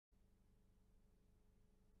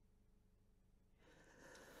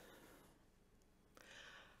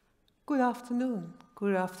Good afternoon.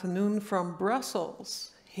 Good afternoon from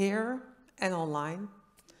Brussels, here and online.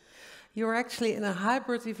 You're actually in a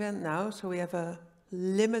hybrid event now, so we have a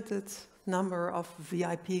limited number of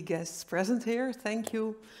VIP guests present here. Thank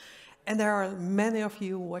you. And there are many of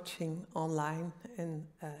you watching online and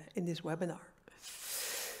in this webinar.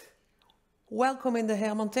 Welcome in the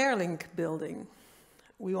Herman Terling building.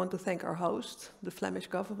 We want to thank our host, the Flemish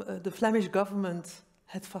government,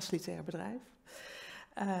 het facilitair bedrijf,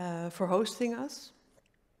 for hosting us.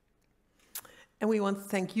 And we want to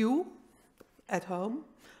thank you at home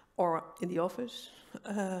or in the office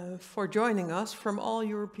for joining us from all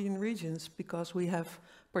European regions, because we have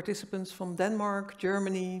participants from Denmark,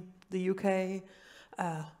 Germany, the UK,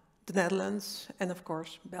 the Netherlands, and of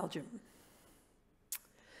course, Belgium.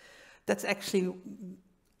 That's actually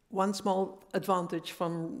one small advantage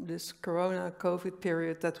from this Corona COVID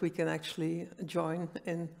period, that we can actually join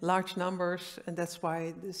in large numbers, and that's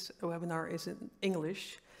why this webinar is in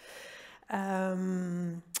English.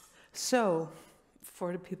 So,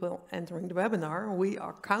 for the people entering the webinar, we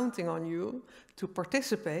are counting on you to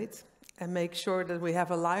participate and make sure that we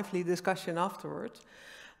have a lively discussion afterward.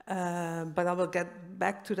 But I will get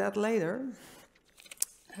back to that later,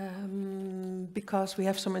 because we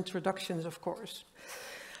have some introductions, of course.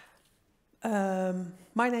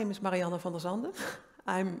 My name is Marianne van der Zanden.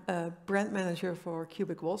 I'm a brand manager for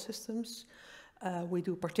Cubic Wall Systems. We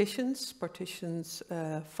do partitions,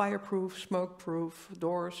 fireproof, smokeproof,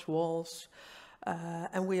 doors, walls,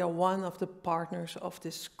 and we are one of the partners of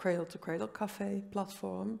this Cradle-to-Cradle Café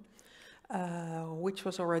platform, which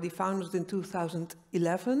was already founded in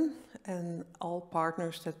 2011, and all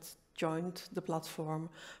partners that joined the platform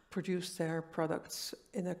produced their products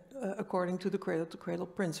according to the Cradle-to-Cradle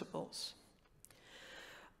principles.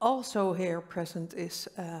 Also here present is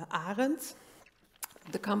Arend,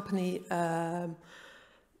 the company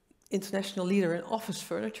international leader in office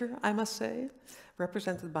furniture, I must say,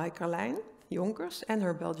 represented by Carlijn Jonkers and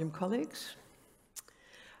her Belgian colleagues.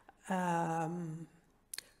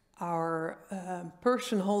 Our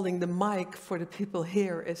person holding the mic for the people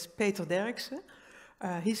here is Peter Derksen.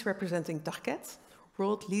 He's representing Target,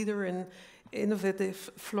 world leader in innovative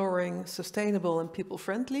flooring, sustainable and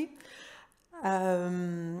people-friendly.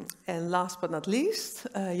 And last but not least,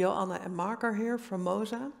 Joanna and Mark are here from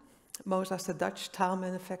Moza. Moza is the Dutch tile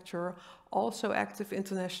manufacturer, also active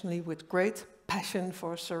internationally with great passion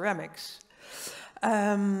for ceramics.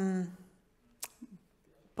 But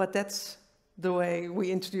that's the way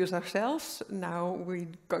we introduce ourselves. Now we're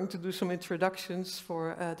going to do some introductions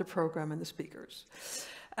for the program and the speakers.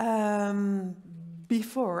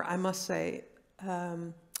 Before, I must say,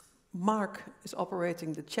 Mark is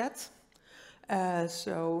operating the chat.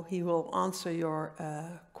 So he will answer your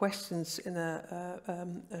questions in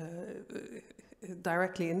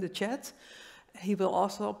directly in the chat. He will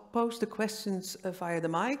also post the questions via the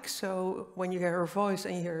mic, so when you hear her voice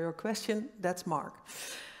and you hear your question, that's Mark.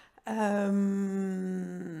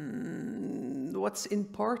 What's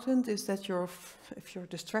important is that if you're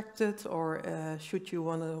distracted, or should you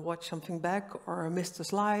want to watch something back or miss the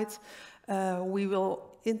slide, we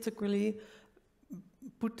will integrally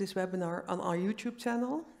put this webinar on our YouTube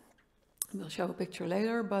channel. We'll show a picture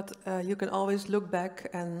later, but you can always look back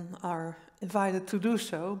and are invited to do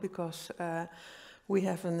so, because we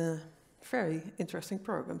have a very interesting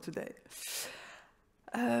program today.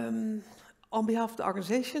 On behalf of the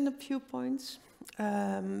organization, a few points.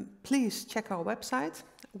 Please check our website.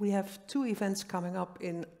 We have 2 events coming up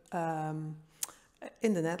in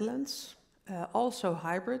the Netherlands, also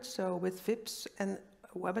hybrid, so with VIPs and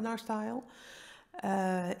webinar style.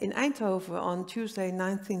 In Eindhoven on Tuesday,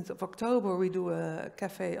 19th of October, we do a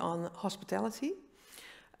cafe on hospitality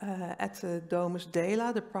at the Domus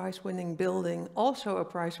Dela, the prize-winning building, also a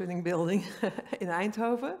prize-winning building in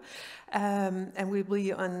Eindhoven. And we'll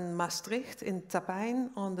be on Maastricht in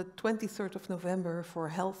Tapijn on the 23rd of November for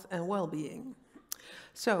health and well-being.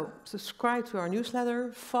 So subscribe to our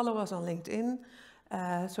newsletter, follow us on LinkedIn,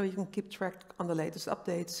 so you can keep track on the latest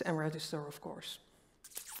updates and register, of course.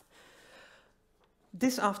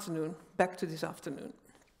 This afternoon, back to this afternoon,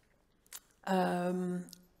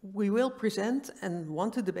 we will present and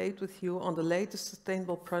want to debate with you on the latest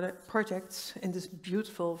sustainable projects in this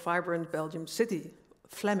beautiful, vibrant Belgium city,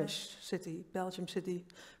 Flemish city, Belgium city,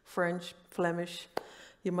 French, Flemish.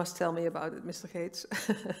 You must tell me about it, Mr. Gates.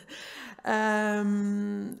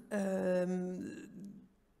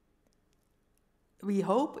 We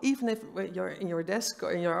hope, even if you're in your desk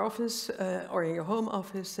or in your office or in your home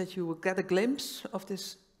office, that you will get a glimpse of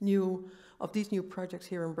these new projects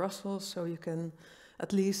here in Brussels, so you can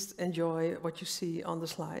at least enjoy what you see on the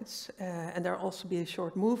slides. And there'll also be a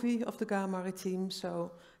short movie of the Gare Maritime,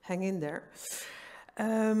 so hang in there.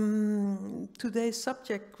 Today's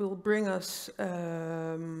subject will bring us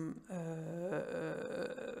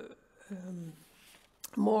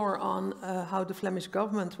more on how the Flemish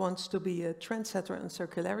government wants to be a trendsetter in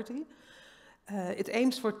circularity. It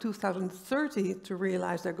aims for 2030 to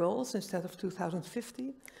realize their goals instead of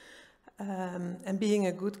 2050. And being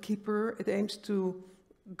a good keeper, it aims to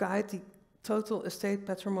guide the total estate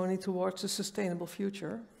patrimony towards a sustainable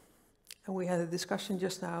future. And we had a discussion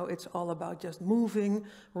just now, it's all about just moving,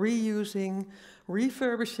 reusing,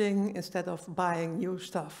 refurbishing instead of buying new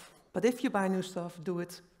stuff. But if you buy new stuff, do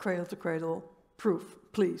it cradle to cradle proof,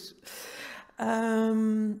 please.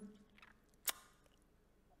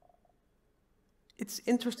 It's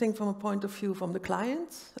interesting from a point of view from the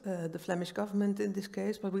client, the Flemish government in this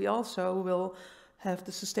case, but we also will have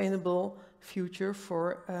the sustainable future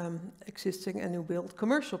for existing and new build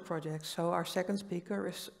commercial projects. So our second speaker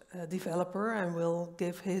is a developer and will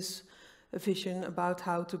give his vision about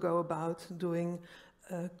how to go about doing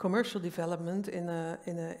commercial development in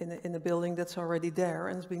a building that's already there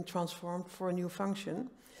and is being transformed for a new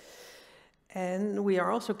function. And we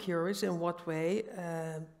are also curious in what way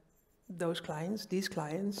these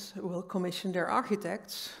clients will commission their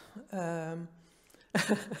architects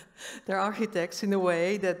in a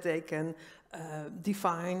way that they can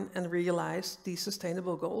define and realize these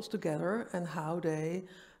sustainable goals together, and how they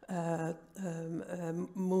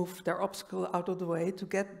move their obstacle out of the way to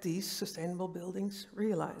get these sustainable buildings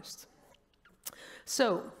realized.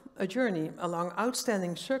 So, a journey along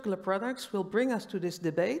outstanding circular products will bring us to this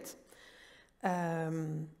debate,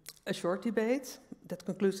 a short debate that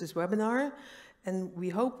concludes this webinar, and we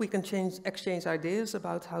hope we can exchange ideas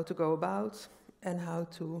about how to go about and how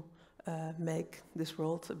to make this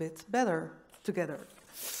world a bit better together.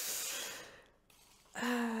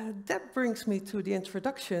 That brings me to the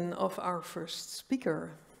introduction of our first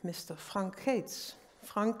speaker, Mr. Frank Geets.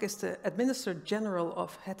 Frank is the Administrator-General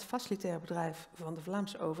of het Facilitair Bedrijf van de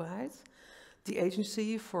Vlaamse Overheid, the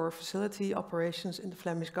agency for facility operations in the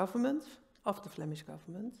Flemish government,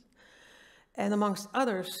 And amongst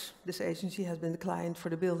others, this agency has been the client for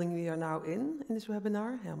the building we are now in this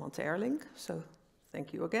webinar, Herman Terling, so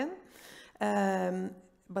thank you again.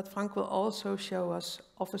 But Frank will also show us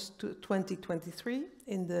Office 2023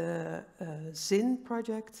 in the ZIN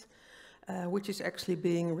project, which is actually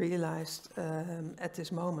being realized at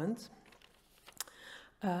this moment.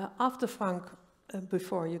 After Frank,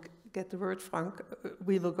 before you get the word Frank,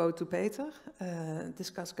 we will go to Peter,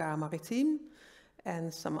 discuss Gare Maritime,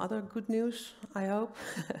 and some other good news, I hope.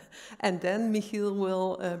 And then Michiel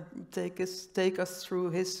will take us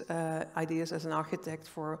through his ideas as an architect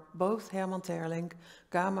for both Herman Terling,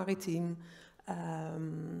 Gare Maritime,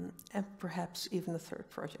 and perhaps even a third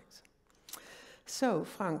project. So,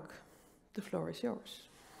 Frank, the floor is yours.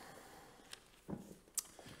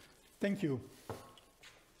 Thank you.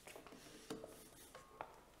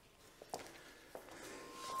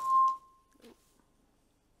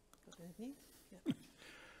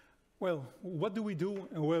 Well, what do we do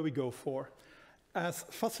and where we go for? As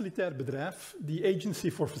Facilitair Bedrijf, the agency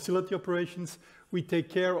for facility operations, we take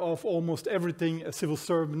care of almost everything a civil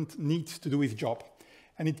servant needs to do his job.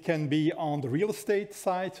 And it can be on the real estate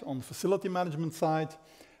side, on the facility management side.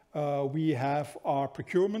 We have our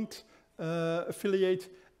procurement affiliate,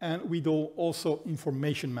 and we do also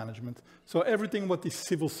information management. So everything what the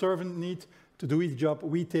civil servant needs to do his job,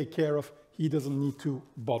 we take care of. He doesn't need to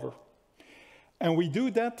bother. And we do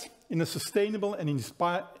that in a sustainable and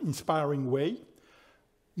inspiring way,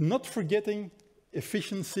 not forgetting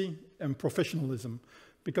efficiency and professionalism.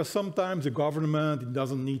 Because sometimes the government, it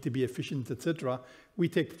doesn't need to be efficient, etc. We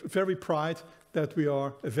take very pride that we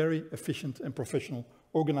are a very efficient and professional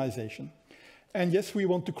organization. And yes, we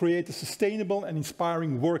want to create a sustainable and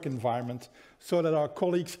inspiring work environment so that our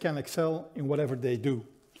colleagues can excel in whatever they do.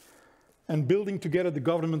 And building together the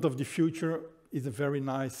government of the future is a very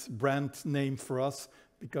nice brand name for us,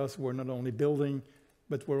 because we're not only building,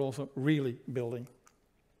 but we're also really building.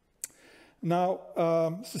 Now,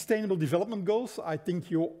 Sustainable Development Goals, I think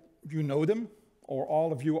you know them, or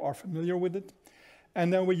all of you are familiar with it.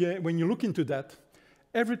 And then when you look into that,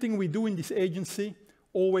 everything we do in this agency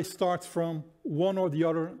always starts from one or the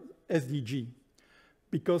other SDG.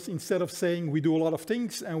 Because instead of saying we do a lot of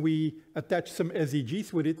things and we attach some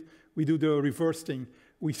SDGs with it, we do the reverse thing.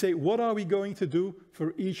 We say, what are we going to do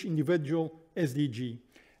for each individual SDG?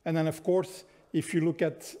 And then, of course, if you look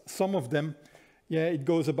at some of them, yeah, it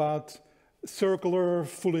goes about circular,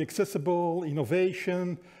 fully accessible,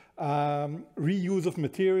 innovation, reuse of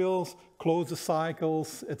materials, close the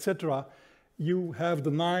cycles, etc. You have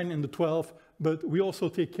the 9 and the 12, but we also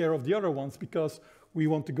take care of the other ones because we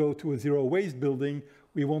want to go to a zero waste building,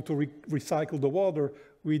 we want to recycle the water,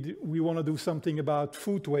 we want to do something about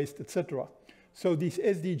food waste, etc. So these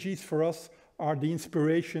SDGs for us are the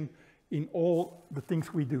inspiration in all the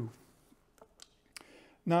things we do.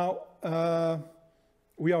 Now,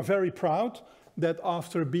 we are very proud that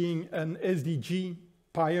after being an SDG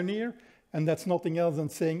pioneer, and that's nothing else than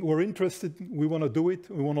saying we're interested, we want to do it,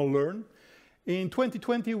 we want to learn. In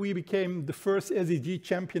 2020, we became the first SDG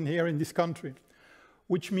champion here in this country,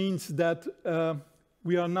 which means that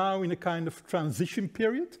we are now in a kind of transition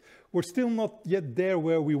period. We're still not yet there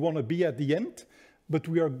where we want to be at the end, but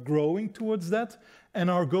we are growing towards that. And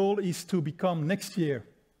our goal is to become next year,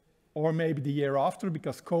 or maybe the year after,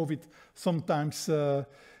 because COVID sometimes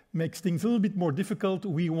makes things a little bit more difficult.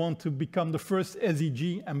 We want to become the first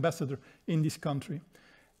SDG ambassador in this country.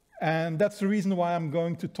 And that's the reason why I'm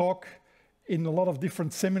going to talk in a lot of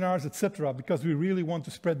different seminars, etc., because we really want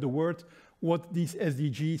to spread the word what these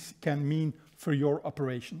SDGs can mean for your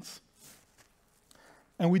operations.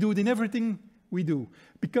 And we do it in everything we do.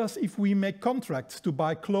 Because if we make contracts to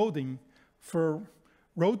buy clothing for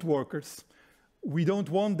road workers, we don't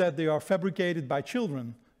want that they are fabricated by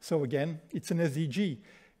children. So again, it's an SDG.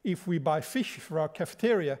 If we buy fish for our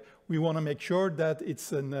cafeteria, we want to make sure that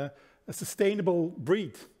it's a sustainable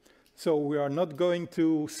breed. So we are not going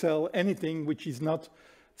to sell anything which is not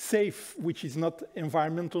safe, which is not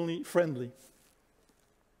environmentally friendly.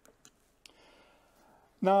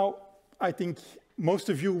 Now, I think most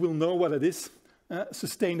of you will know what it is.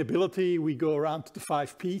 Sustainability, we go around to the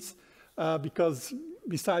 5 Ps, because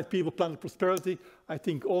besides people, planet, prosperity, I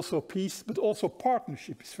think also peace, but also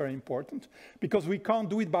partnership is very important, because we can't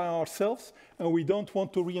do it by ourselves, and we don't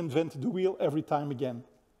want to reinvent the wheel every time again.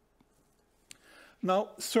 Now,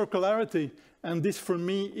 circularity, and this for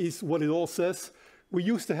me is what it all says. We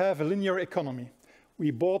used to have a linear economy.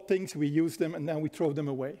 We bought things, we used them, and then we throw them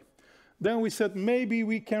away. Then we said, maybe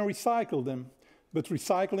we can recycle them, but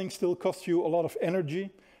recycling still costs you a lot of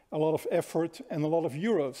energy, a lot of effort, and a lot of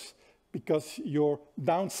euros, because you're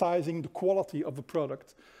downsizing the quality of the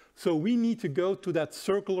product. So we need to go to that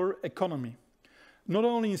circular economy. Not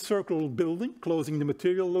only in circular building, closing the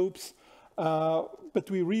material loops, but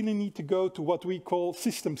we really need to go to what we call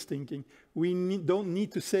systems thinking. We don't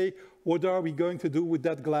need to say, what are we going to do with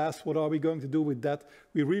that glass? What are we going to do with that?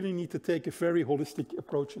 We really need to take a very holistic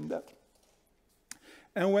approach in that.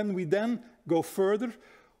 And when we then go further,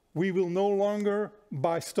 we will no longer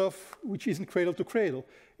buy stuff which isn't cradle to cradle.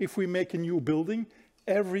 If we make a new building,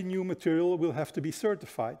 every new material will have to be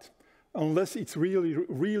certified, unless it's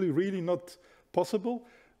really not possible.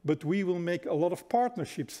 But we will make a lot of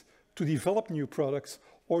partnerships to develop new products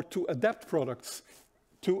or to adapt products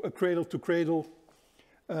to a cradle-to-cradle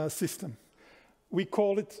system. We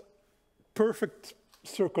call it perfect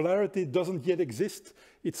circularity. It doesn't yet exist.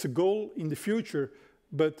 It's a goal in the future.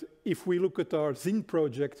 But if we look at our Zin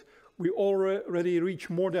project, we already reach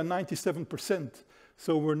more than 97%.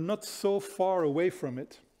 So we're not so far away from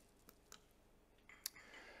it.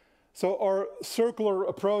 So our circular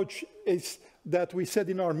approach is that we said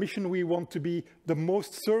in our mission we want to be the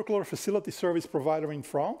most circular facility service provider in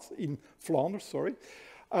Flanders, sorry.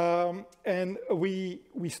 And we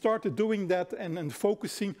started doing that and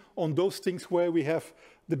focusing on those things where we have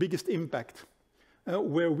the biggest impact.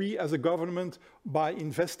 Where we as a government, by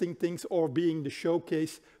investing things or being the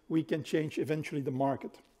showcase, we can change eventually the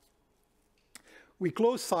market. We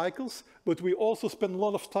close cycles, but we also spend a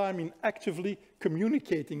lot of time in actively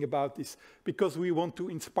communicating about this, because we want to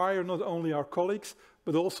inspire not only our colleagues,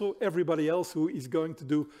 but also everybody else who is going to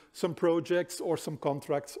do some projects or some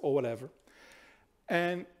contracts or whatever.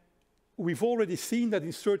 And we've already seen that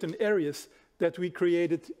in certain areas that we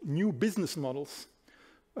created new business models.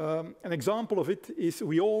 An example of it is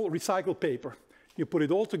we all recycle paper. You put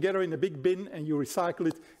it all together in a big bin and you recycle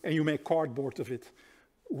it and you make cardboard of it.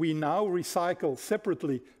 We now recycle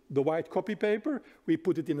separately the white copy paper. We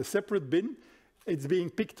put it in a separate bin. It's being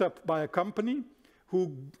picked up by a company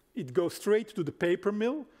it goes straight to the paper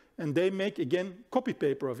mill, and they make, again, copy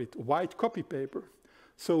paper of it, white copy paper.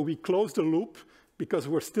 So we close the loop because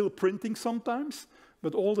we're still printing sometimes,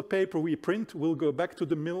 but all the paper we print will go back to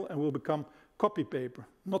the mill and will become copy paper,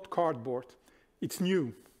 not cardboard. It's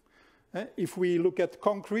new. If we look at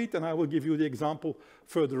concrete, and I will give you the example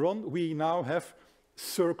further on, we now have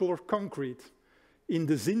circular concrete. In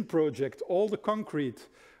the Zin project, all the concrete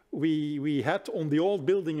we had on the old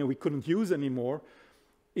building and we couldn't use anymore,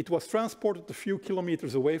 it was transported a few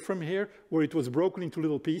kilometers away from here, where it was broken into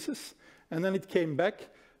little pieces, and then it came back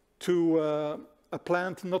to a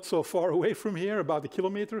plant not so far away from here, about 1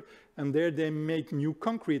 kilometer, and there they made new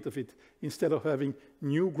concrete of it. Instead of having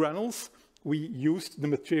new granules, we used the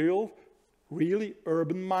material, really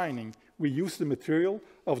urban mining. We used the material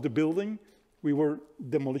of the building we were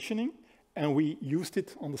demolishing, and we used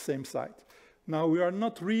it on the same site. Now, we are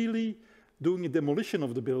not really doing a demolition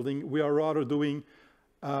of the building, we are rather doing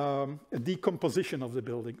a decomposition of the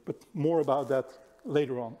building, but more about that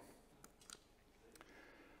later on.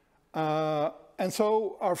 And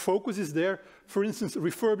so our focus is there, for instance,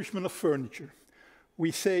 refurbishment of furniture.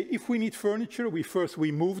 We say if we need furniture,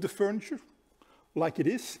 we move the furniture like it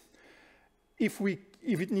is. If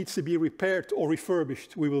it needs to be repaired or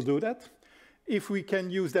refurbished, we will do that. If we can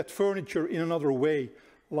use that furniture in another way,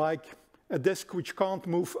 like a desk which can't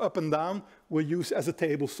move up and down, we'll use as a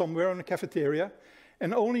table somewhere in a cafeteria.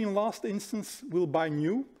 And only in last instance, we'll buy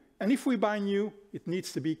new. And if we buy new, it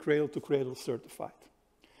needs to be cradle-to-cradle certified.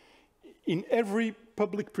 In every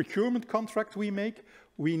public procurement contract we make,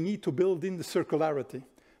 we need to build in the circularity.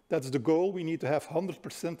 That's the goal. We need to have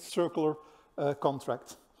 100% circular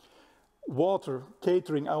contracts. Water,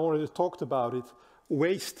 catering, I already talked about it.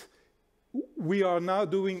 Waste, we are now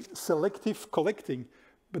doing selective collecting,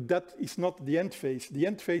 but that is not the end phase. The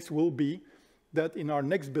end phase will be that in our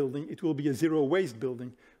next building, it will be a zero waste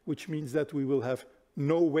building, which means that we will have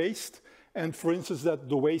no waste. And for instance, that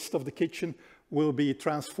the waste of the kitchen will be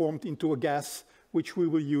transformed into a gas, which we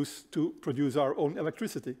will use to produce our own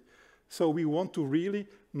electricity. So we want to really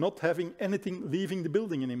not having anything leaving the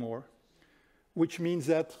building anymore, which means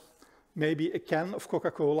that maybe a can of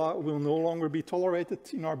Coca-Cola will no longer be tolerated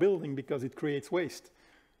in our building because it creates waste.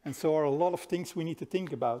 And so are a lot of things we need to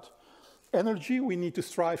think about. Energy, we need to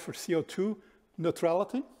strive for CO2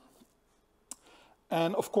 neutrality.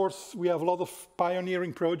 And of course, we have a lot of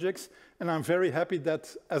pioneering projects, and I'm very happy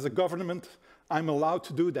that as a government, I'm allowed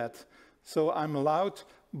to do that. So I'm allowed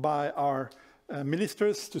by our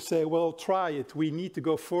ministers to say, well, try it. We need to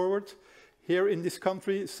go forward here in this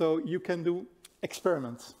country, so you can do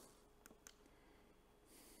experiments.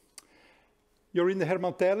 You're in the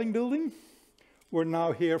Herman Terling building. We're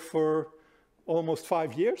now here for almost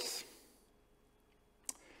 5 years.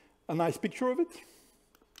 A nice picture of it.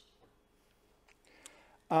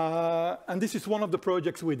 And this is one of the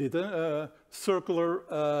projects we did,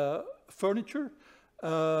 circular furniture,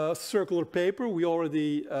 circular paper. We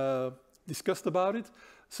already discussed about it.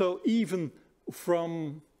 So even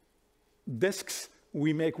from desks,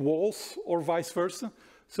 we make walls or vice versa.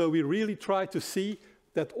 So we really try to see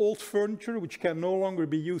that old furniture, which can no longer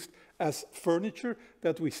be used as furniture,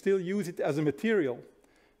 that we still use it as a material,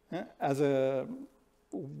 as a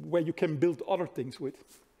where you can build other things with.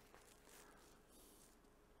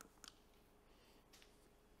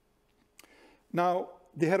 Now,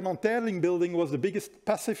 the Herman Terling building was the biggest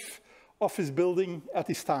passive office building at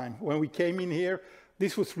this time. When we came in here,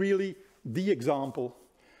 this was really the example.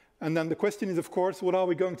 And then the question is, of course, what are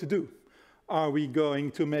we going to do? Are we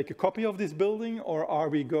going to make a copy of this building, or are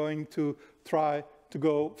we going to try to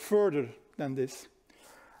go further than this?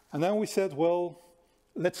 And then we said, well,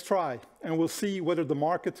 let's try, and we'll see whether the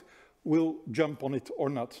market will jump on it or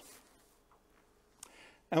not.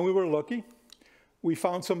 And we were lucky. We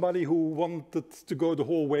found somebody who wanted to go the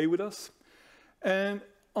whole way with us. And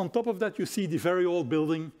on top of that, you see the very old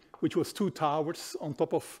building, which was 2 towers on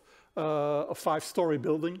top of a 5-story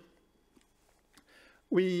building.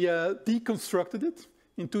 We deconstructed it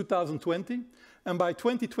in 2020, and by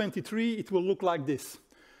 2023, it will look like this.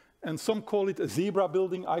 And some call it a zebra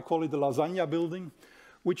building, I call it a lasagna building,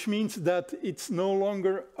 which means that it's no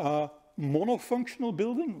longer a monofunctional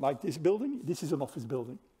building, like this building. This is an office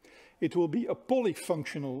building. It will be a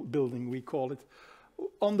polyfunctional building, we call it.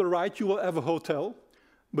 On the right, you will have a hotel,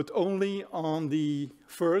 but only on the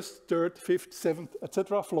 1st, 3rd, 5th, 7th,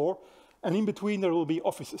 etc. floor, and in between there will be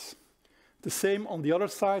offices. The same on the other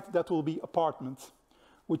side, that will be apartments,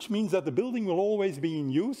 which means that the building will always be in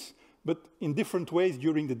use, but in different ways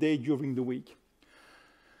during the day, during the week.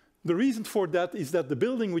 The reason for that is that the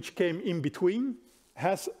building which came in between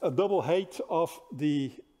has a double height of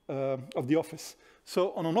the office.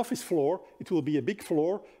 So on an office floor, it will be a big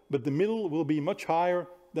floor, but the middle will be much higher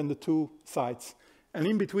than the 2 sides. And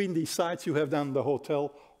in between these sides, you have then the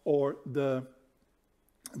hotel or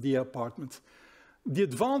the apartment. The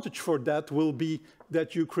advantage for that will be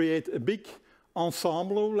that you create a big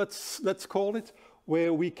ensemble, let's call it,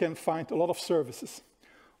 where we can find a lot of services.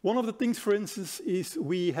 One of the things, for instance, is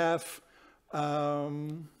we have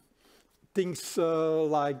things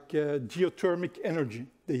like geothermic energy,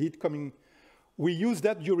 the heat coming. We use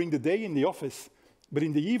that during the day in the office, but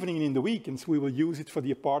in the evening and in the weekends, we will use it for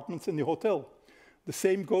the apartments and the hotel. The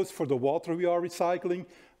same goes for the water we are recycling.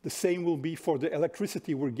 The same will be for the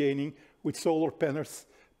electricity we're gaining with solar panels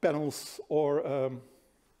or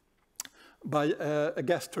by a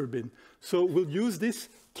gas turbine. So we'll use this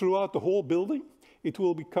throughout the whole building. It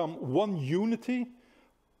will become one unity,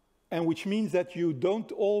 and which means that you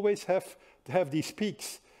don't always have to have these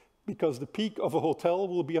peaks, because the peak of a hotel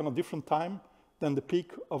will be on a different time than the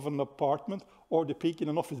peak of an apartment or the peak in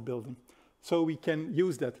an office building. So we can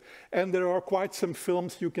use that. And there are quite some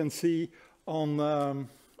films you can see on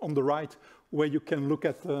the right where you can look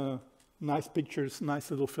at nice pictures, nice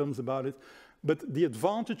little films about it. But the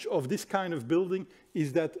advantage of this kind of building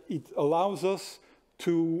is that it allows us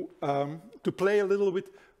to play a little bit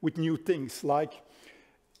with new things. Like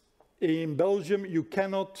in Belgium, you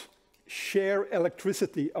cannot share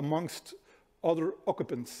electricity amongst other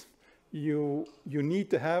occupants. You need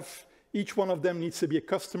to have, each one of them needs to be a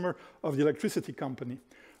customer of the electricity company.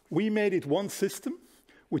 We made it one system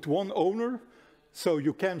with one owner, so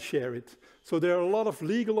you can share it. So there are a lot of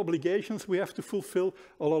legal obligations we have to fulfill,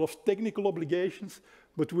 a lot of technical obligations,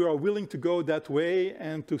 but we are willing to go that way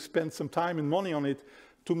and to spend some time and money on it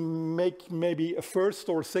to make maybe a first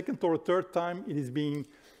or a second or a third time it is being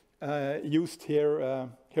used here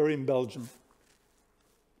in Belgium.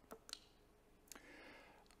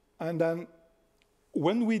 And then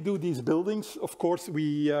when we do these buildings, of course,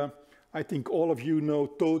 I think all of you know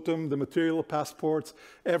Totem, the material passports.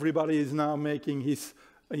 Everybody is now making his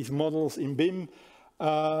models in BIM.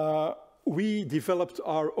 We developed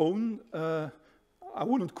our own, I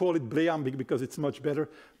wouldn't call it Breambik because it's much better,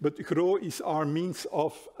 but GRO is our means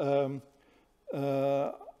of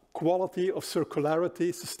quality, of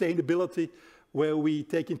circularity, sustainability, where we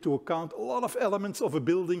take into account a lot of elements of a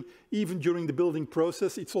building, even during the building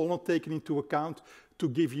process. It's all not taken into account to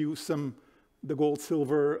give you the gold,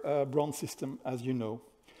 silver, bronze system, as you know.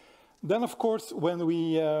 Then, of course, when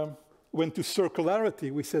we went to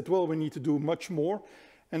circularity, we said, well, we need to do much more.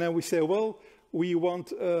 And then we say, well, we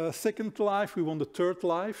want a second life, we want a third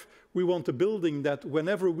life. We want a building that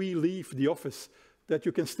whenever we leave the office, that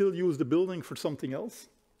you can still use the building for something else.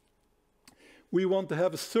 We want to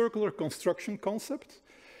have a circular construction concept,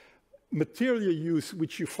 material use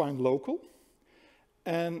which you find local,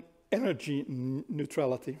 and energy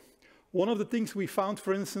neutrality. One of the things we found,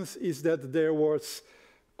 for instance, is that there was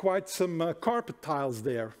quite some carpet tiles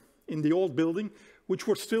there in the old building, which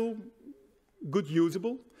were still good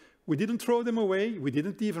usable. We didn't throw them away. We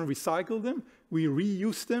didn't even recycle them. We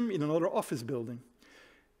reused them in another office building.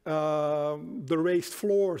 The raised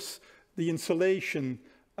floors, the insulation,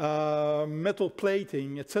 metal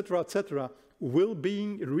plating, etc., will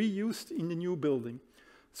be reused in the new building.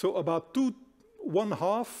 So about one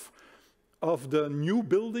half of the new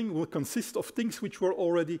building will consist of things which were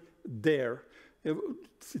already there.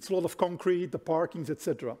 It's a lot of concrete, the parkings,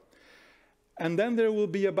 etc. And then there will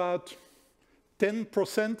be about 10%,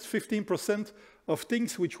 15% of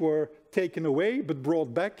things which were taken away but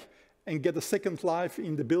brought back and get a second life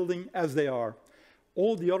in the building as they are.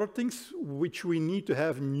 All the other things which we need to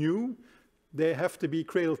have new, they have to be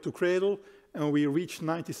cradle to cradle, and we reach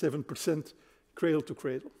 97% cradle to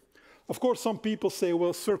cradle. Of course, some people say,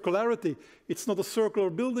 well, circularity, it's not a circular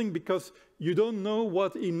building because you don't know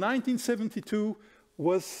what in 1972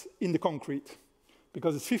 was in the concrete.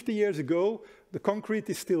 Because it's 50 years ago, the concrete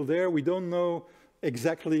is still there, we don't know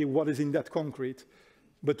exactly what is in that concrete.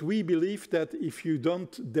 But we believe that if you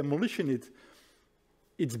don't demolition it,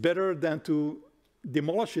 it's better than to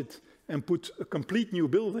demolish it and put a complete new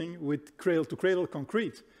building with cradle-to-cradle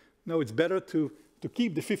concrete. No, it's better to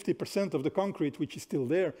keep the 50% of the concrete which is still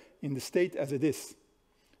there in the state as it is.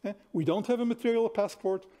 We don't have a material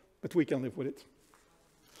passport, but we can live with it.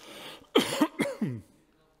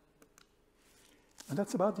 And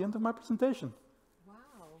that's about the end of my presentation.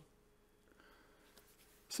 Wow.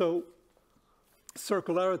 So,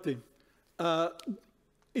 circularity.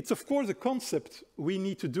 It's of course a concept we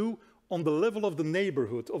need to do on the level of the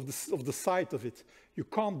neighborhood, of the site of it. You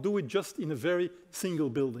can't do it just in a very single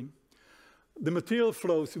building. The material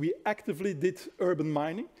flows, we actively did urban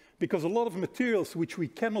mining, because a lot of materials which we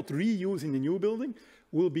cannot reuse in the new building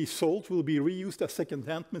will be sold, will be reused as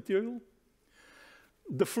second-hand material.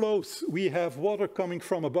 The flows, we have water coming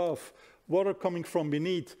from above, water coming from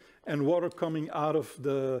beneath, and water coming out of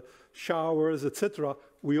the showers, etc.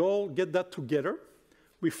 We all get that together.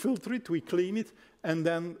 We filter it, we clean it, and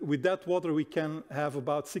then with that water we can have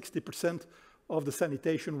about 60% of the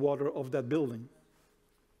sanitation water of that building.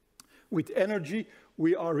 With energy,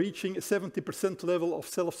 we are reaching a 70% level of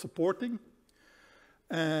self-supporting.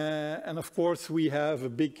 And of course, we have a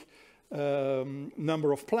big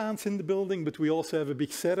number of plants in the building, but we also have a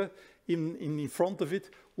big serre in front of it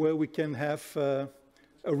where we can have a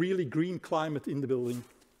really green climate in the building.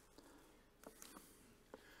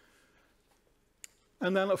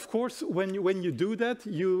 And then, of course, when you do that,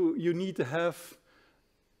 you need to have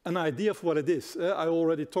an idea of what it is. I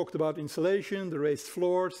already talked about insulation, the raised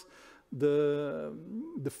floors, the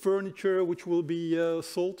furniture which will be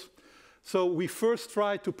sold. So we first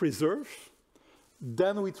try to preserve,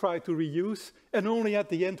 then we try to reuse, and only at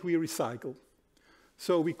the end we recycle.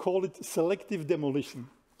 So we call it selective demolition.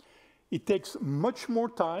 It takes much more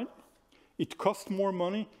time, it costs more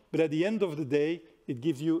money, but at the end of the day, it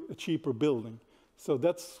gives you a cheaper building. So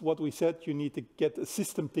that's what we said, you need to get a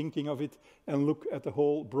system thinking of it and look at the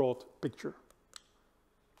whole broad picture.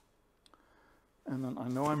 And then I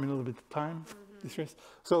know I'm in a little bit of time distress.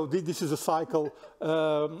 So this is a cycle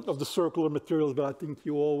of the circular materials, but I think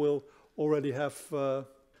you all will already have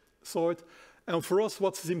saw it. And for us,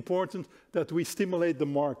 what's important, that we stimulate the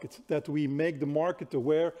market, that we make the market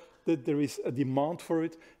aware that there is a demand for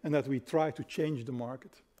it, and that we try to change the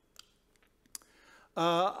market.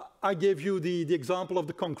 I gave you the example of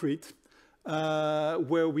the concrete,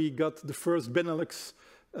 where we got the first Benelux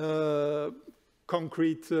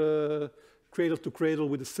concrete cradle to cradle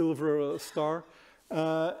with a silver star.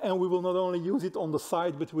 And we will not only use it on the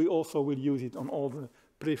side, but we also will use it on all the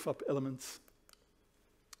prefab elements.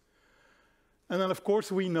 And then, of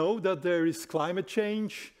course, we know that there is climate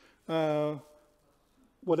change.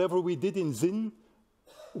 Whatever we did in Zin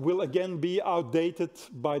will again be outdated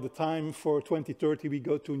by the time for 2030 we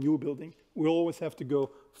go to a new building. We always have to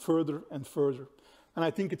go further and further. And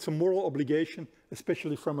I think it's a moral obligation,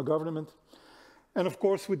 especially from a government. And of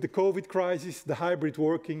course, with the COVID crisis, the hybrid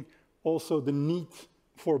working, also the need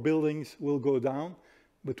for buildings will go down.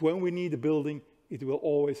 But when we need a building, it will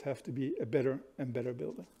always have to be a better and better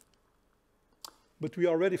building. But we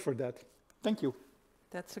are ready for that. Thank you.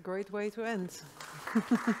 That's a great way to end.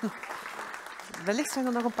 Wellicht zijn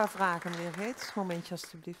er nog een paar vragen, meneer Heets. Momentje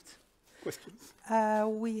alstublieft. Questions?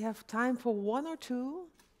 We have time for one or two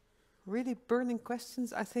really burning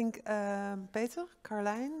questions. I think Peter,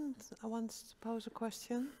 Carlijn wants to pose a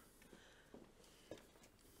question.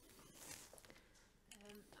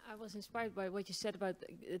 I was inspired by what you said about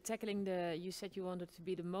tackling you said you wanted to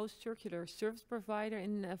be the most circular service provider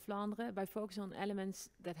in Flanders by focusing on elements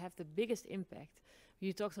that have the biggest impact.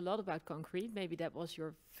 You talked a lot about concrete. Maybe that was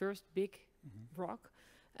your first big rock.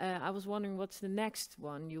 I was wondering what's the next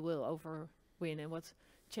one you will overwin and what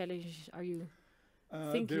challenges are you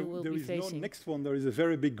think you will be facing? There is no next one. There is a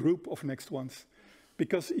very big group of next ones.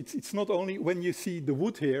 Because it's not only when you see the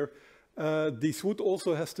wood here, this wood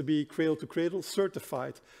also has to be cradle to cradle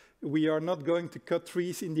certified. We are not going to cut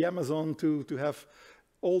trees in the Amazon to have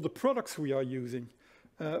all the products we are using.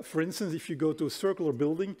 For instance, if you go to a circular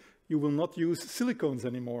building, you will not use silicones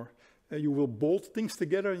anymore. You will bolt things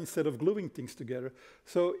together instead of gluing things together.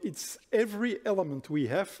 So it's every element we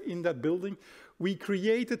have in that building. We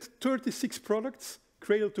created 36 products,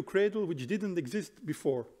 cradle to cradle, which didn't exist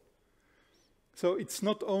before. So it's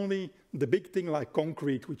not only the big thing like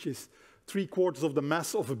concrete, which is 3/4 of the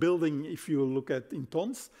mass of a building if you look at in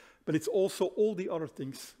tons, but it's also all the other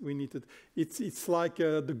things we needed. It's like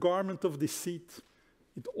the garment of this seat.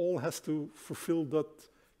 It all has to fulfill that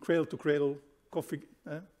cradle to cradle coffee.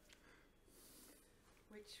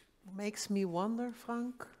 Which makes me wonder,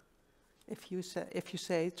 Frank, if you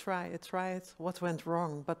say try it, what went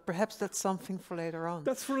wrong? But perhaps that's something for later on.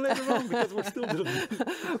 That's for later on, because we're still building.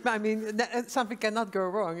 I mean, something cannot go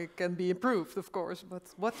wrong. It can be improved, of course.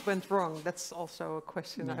 But what went wrong? That's also a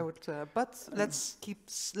question I would. But let's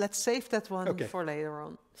save that one for later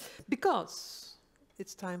on, because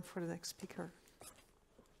it's time for the next speaker.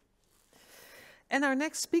 And our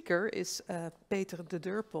next speaker is Peter de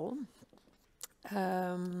Deurpel.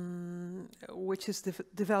 Which is the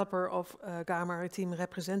developer of GA Maritiem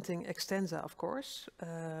representing Extensa, of course.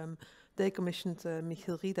 They commissioned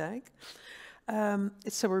Michiel Riedijk.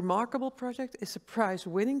 It's a remarkable project. It's a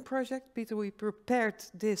prize-winning project. Peter, we prepared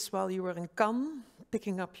this while you were in Cannes,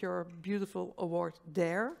 picking up your beautiful award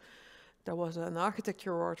there. There was an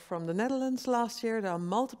architecture award from the Netherlands last year. There are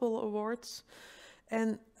multiple awards.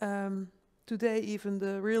 And today, even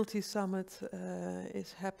the Realty Summit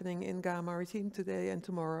is happening in GA Maritiem today and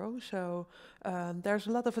tomorrow. So there's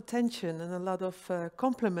a lot of attention and a lot of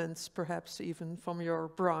compliments, perhaps even from your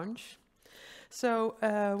branch. So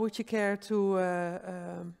would you care to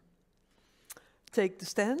take the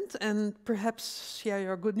stand and perhaps share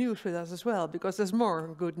your good news with us as well? Because there's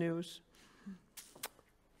more good news.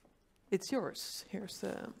 It's yours. Here's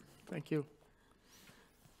the... Thank you.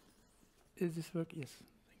 Is this work? Yes.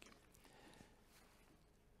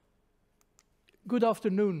 Good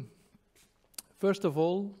afternoon. First of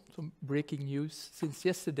all, some breaking news. Since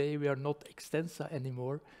yesterday, we are not Extensa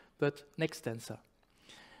anymore, but Nextensa.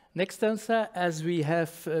 Nextensa, as we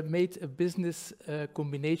have made a business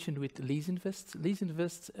combination with Leasinvest.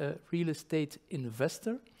 Leasinvest, a real estate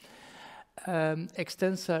investor.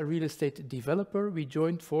 Extensa, real estate developer. We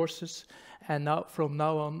joined forces, and now, from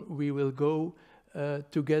now on, we will go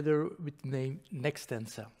together with the name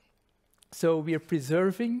Nextensa. So we are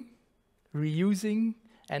preserving, reusing,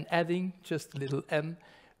 and adding just a little n.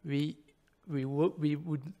 We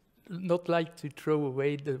would not like to throw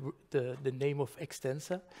away the name of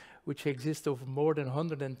Extensa, which exists over more than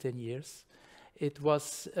 110 years. It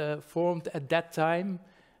was formed at that time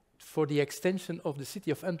for the extension of the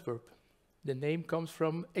city of Antwerp. The name comes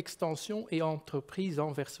from Extension et Entreprise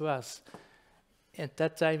Anversoise. At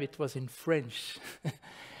that time, it was in French.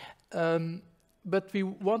 But we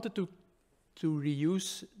wanted to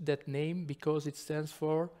reuse that name because it stands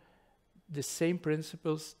for the same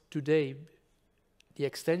principles today, the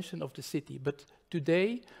extension of the city. But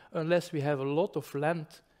today, unless we have a lot of land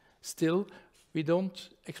still, we don't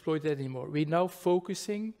exploit it anymore. We're now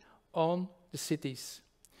focusing on the cities.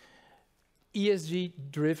 ESG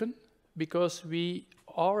driven, because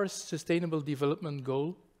our sustainable development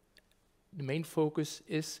goal, the main focus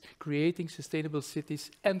is creating sustainable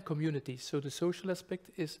cities and communities. So the social aspect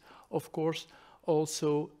is, of course,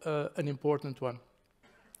 also an important one.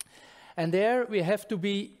 And there we have to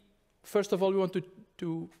be, first of all, we want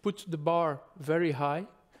to put the bar very high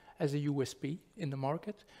as a USP in the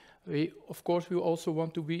market. Of course, we also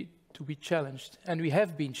want to be challenged, and we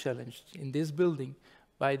have been challenged in this building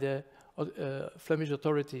by the Flemish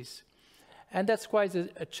authorities. And that's quite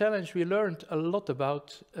a challenge. We learned a lot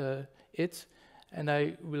about it, and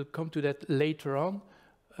I will come to that later on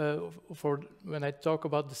for when I talk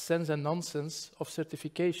about the sense and nonsense of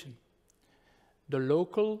certification. The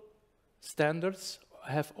local standards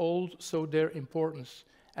have also their importance,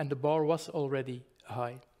 and the bar was already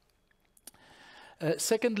high.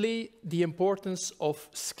 Secondly, the importance of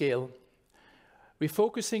scale. We're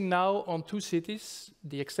focusing now on two cities,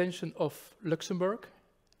 the extension of Luxembourg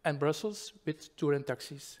and Brussels with tour and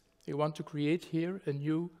taxis. We want to create here a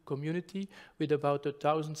new community with about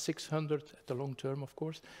 1,600, at the long term, of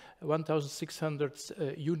course,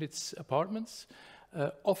 1,600 units, apartments,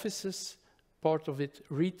 offices, part of it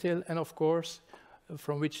retail, and of course,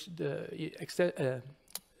 from which the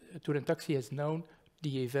tour and taxi has known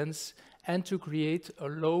the events, and to create a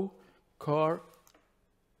low car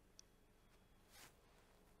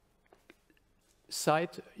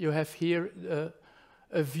site. You have here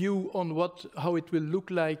a view on how it will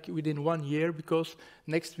look like within 1 year, because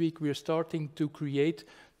next week we are starting to create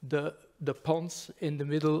the ponds in the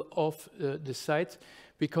middle of the site,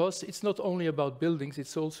 because it's not only about buildings,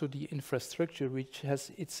 it's also the infrastructure which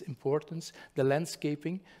has its importance, the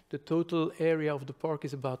landscaping. The total area of the park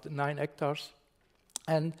is about 9 hectares,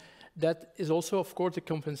 and that is also, of course, a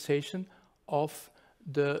compensation of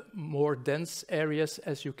the more dense areas,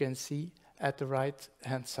 as you can see at the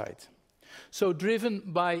right-hand side. So driven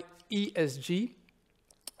by ESG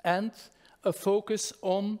and a focus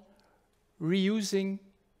on reusing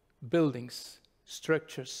buildings,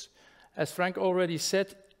 structures. As Frank already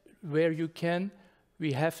said, where you can,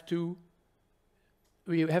 we have to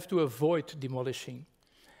avoid demolishing.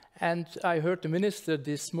 And I heard the minister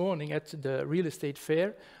this morning at the real estate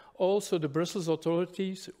fair. Also, the Brussels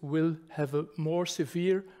authorities will have a more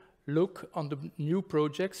severe look on the new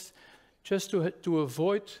projects, just to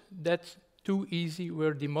avoid that too easy,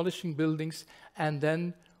 we're demolishing buildings and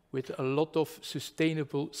then with a lot of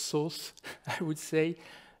sustainable sauce, I would say,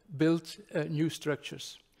 build new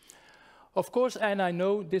structures. Of course, and I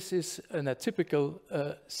know this is a atypical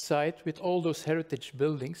site with all those heritage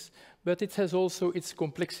buildings, but it has also its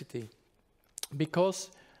complexity,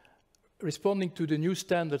 because responding to the new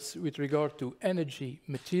standards with regard to energy,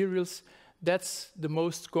 materials, that's the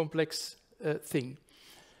most complex thing.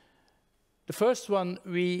 The first one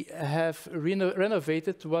we have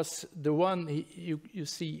renovated was the one you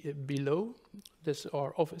see below. These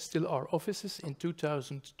are still our offices in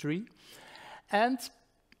 2003. And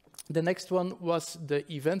the next one was the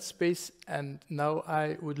event space, and now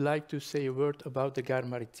I would like to say a word about the Gare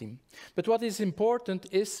Maritime. But what is important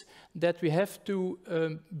is that we have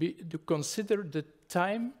to consider the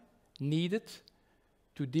time needed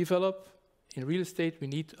to develop. In real estate, we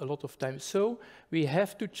need a lot of time. So we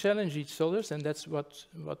have to challenge each other, and that's what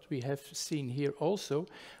we have seen here also.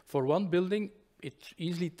 For one building, it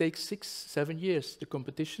easily takes 6-7 years. The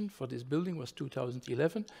competition for this building was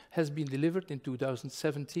 2011, has been delivered in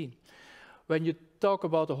 2017. When you talk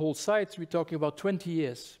about the whole site, we're talking about 20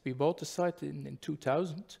 years. We bought the site in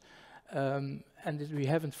 2000, and we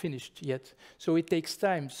haven't finished yet. So it takes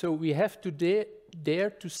time. So we have to dare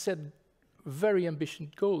to set very ambitious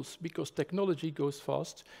goals, because technology goes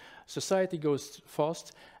fast, society goes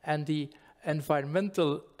fast, and the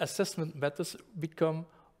environmental assessment methods become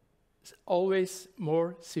always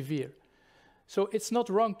more severe. So it's not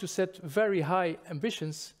wrong to set very high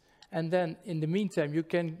ambitions, and then in the meantime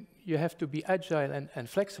you have to be agile and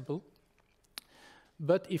flexible.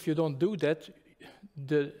 But if you don't do that,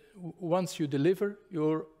 once you deliver,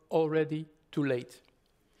 you're already too late.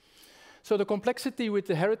 So the complexity with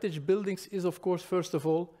the heritage buildings is, of course, first of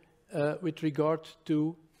all, with regard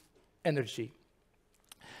to energy.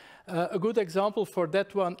 A good example for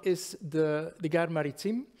that one is the Gare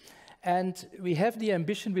Maritime. And we have the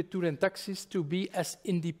ambition with Tour and Taxis to be as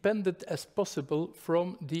independent as possible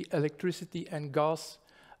from the electricity and gas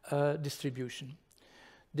distribution.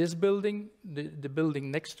 This building, the building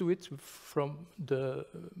next to it, from the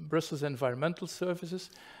Brussels Environmental Services,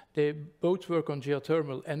 they both work on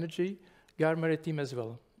geothermal energy, Gare Maritime as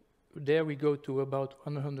well. There we go to about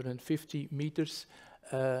 150 meters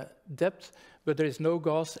depth, but there is no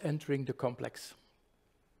gas entering the complex.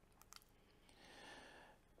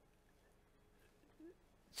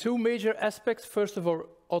 Two major aspects. First of all,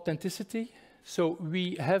 authenticity. So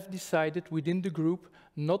we have decided within the group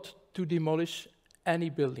not to demolish any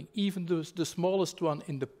building, even the smallest one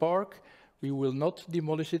in the park. We will not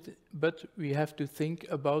demolish it, but we have to think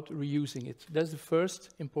about reusing it. That's the first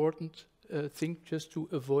important thing, just to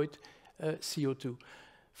avoid CO2.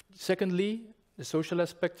 Secondly, the social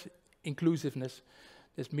aspect, inclusiveness.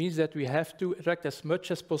 This means that we have to attract as much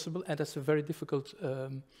as possible, and that's a very difficult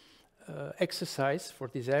exercise for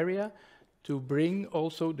this area, to bring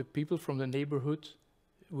also the people from the neighborhood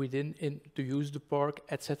within to use the park,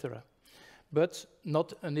 etc. But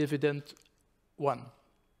not an evident one.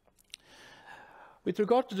 With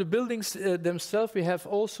regard to the buildings themselves, we have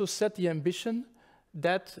also set the ambition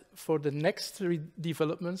that for the next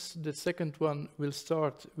developments, the second one will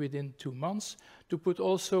start within 2 months, to put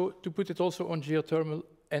it also on geothermal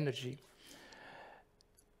energy.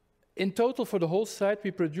 In total, for the whole site,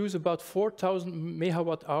 we produce about 4,000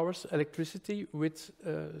 megawatt hours electricity with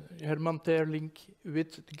Herman Terlink,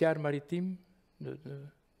 with the Gare Maritime,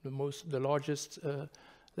 the largest,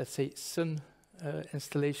 let's say, sun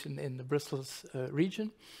installation in the Brussels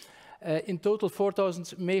region. In total,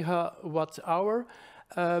 4,000 megawatt hour.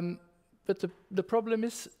 But the problem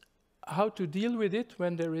is how to deal with it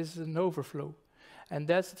when there is an overflow. And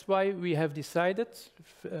that's why we have decided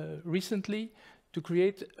recently to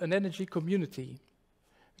create an energy community.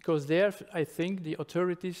 Because there, I think, the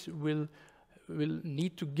authorities will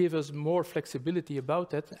need to give us more flexibility about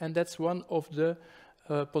that. And that's one of the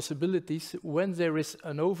possibilities. When there is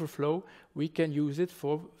an overflow, we can use it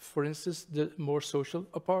for instance, the more social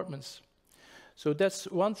apartments. So that's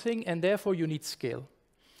one thing, and therefore you need scale.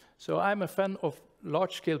 So I'm a fan of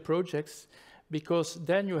large-scale projects, because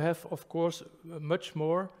then you have, of course, much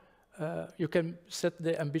more, you can set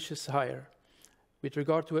the ambitions higher with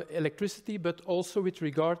regard to electricity, but also with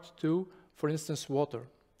regard to, for instance, water.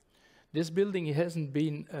 This building hasn't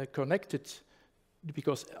been connected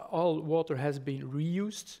because all water has been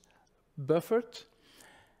reused, buffered,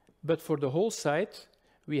 but for the whole site,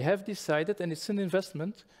 we have decided, and it's an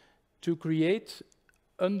investment, to create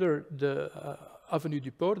under the Avenue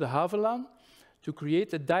du Port, the Havelaan, to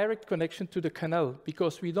create a direct connection to the canal,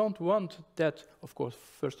 because we don't want that, of course,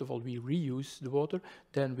 first of all, we reuse the water,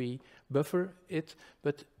 then we buffer it,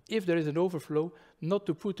 but if there is an overflow, not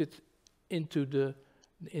to put it into the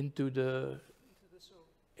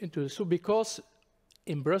sewer, because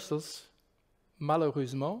in Brussels,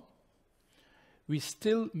 malheureusement, we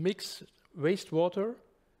still mix wastewater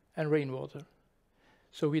and rainwater.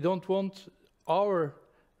 So we don't want our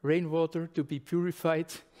rainwater to be purified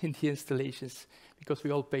in the installations, because we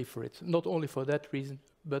all pay for it. Not only for that reason,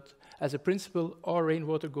 but as a principle, our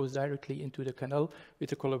rainwater goes directly into the canal with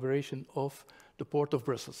the collaboration of the Port of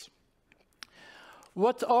Brussels.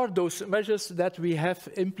 What are those measures that we have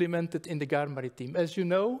implemented in the Gare Maritime? As you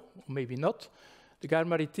know, or maybe not, the Gare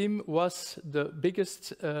Maritime was the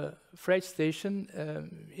biggest freight station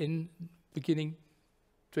in beginning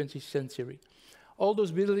 20th century. All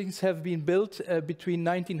those buildings have been built between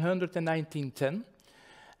 1900 and 1910.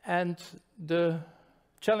 And the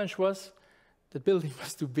challenge was the building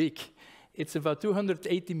was too big. It's about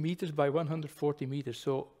 280 meters by 140 meters,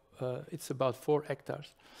 so it's about 4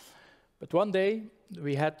 hectares. But one day,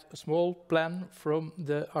 we had a small plan from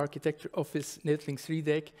the architecture office, Netelings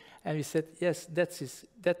Riedijk, and we said, yes, that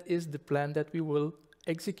is the plan that we will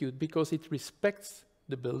execute, because it respects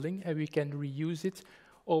the building and we can reuse it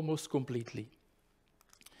almost completely.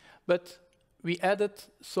 But we added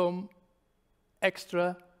some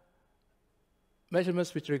extra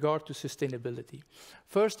measurements with regard to sustainability.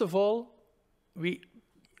 First of all,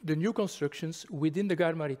 the new constructions within the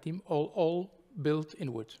Gare Maritime are all built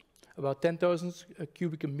in wood, about 10,000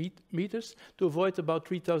 cubic meters to avoid about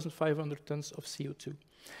 3,500 tons of CO2.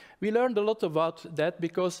 We learned a lot about that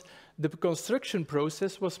because the construction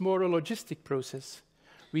process was more a logistic process.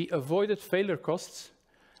 We avoided failure costs,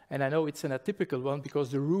 and I know it's an atypical one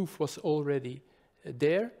because the roof was already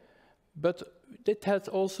there, but it had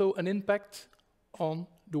also an impact on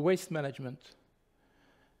the waste management.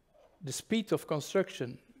 The speed of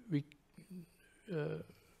construction,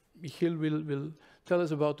 Michiel will tell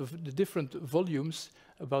us about the different volumes.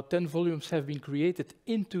 About 10 volumes have been created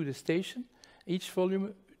into the station. Each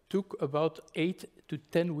volume took about 8 to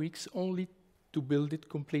 10 weeks only to build it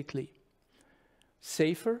completely.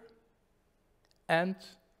 Safer and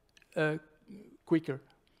quicker.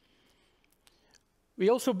 We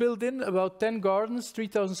also built in about 10 gardens,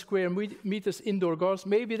 3,000 square meters indoor gardens.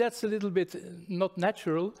 Maybe that's a little bit not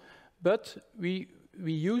natural, but we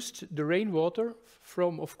used the rainwater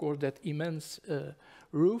from, of course, that immense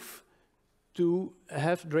roof to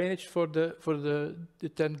have drainage for the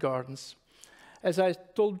 10 gardens. As I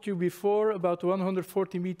told you before, about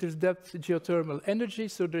 140 meters depth geothermal energy,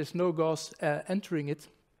 so there's no gas entering it.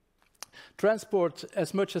 Transport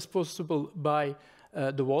as much as possible by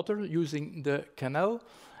the water using the canal.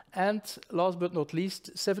 And last but not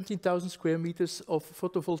least, 17,000 square meters of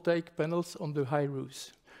photovoltaic panels on the high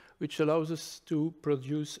roofs, which allows us to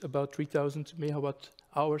produce about 3,000 megawatt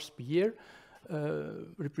hours per year,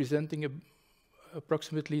 representing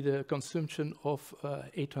approximately the consumption of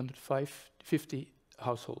 850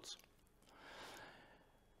 households.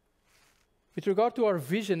 With regard to our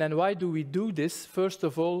vision and why do we do this, first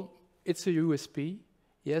of all, it's a USP,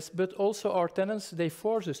 yes, but also our tenants, they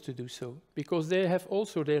force us to do so because they have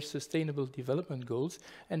also their sustainable development goals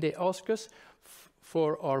and they ask us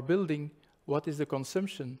for our building, what is the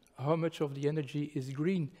consumption, how much of the energy is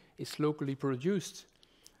green, is locally produced.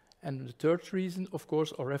 And the third reason, of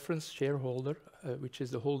course, our reference shareholder, which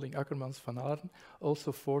is the holding Akkermans van Aaren,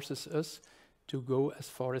 also forces us to go as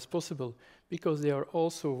far as possible because they are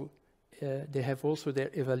also, they have also their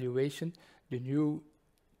evaluation. The new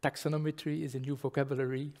taxonometry is a new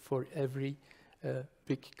vocabulary for every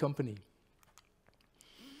big company.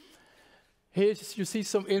 Here you see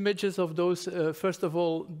some images of those. First of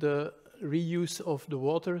all, the reuse of the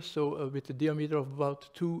water. So with a diameter of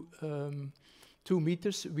about 2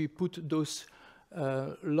 meters, we put those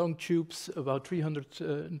long tubes about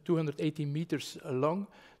 280 meters long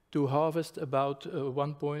to harvest about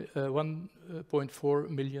 1.4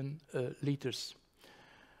 million liters.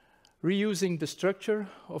 Reusing the structure,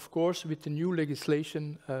 of course, with the new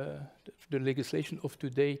legislation, the legislation of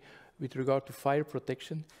today with regard to fire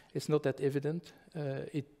protection, is not that evident.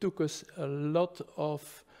 It took us a lot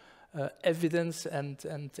of evidence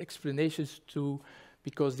and explanations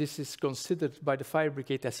because this is considered by the fire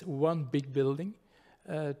brigade as one big building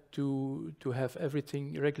to have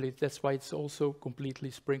everything regulated. That's why it's also completely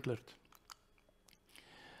sprinklered.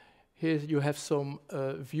 Here you have some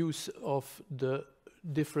views of the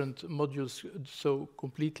different modules, so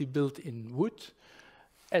completely built in wood.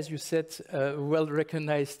 As you said, well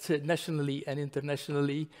recognized nationally and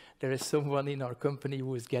internationally. There is someone in our company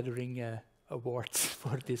who is gathering awards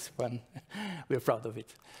for this one. We're proud of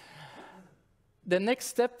it. The next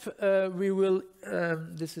step,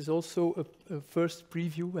 this is also a first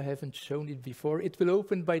preview, I haven't shown it before. It will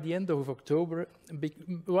open by the end of October.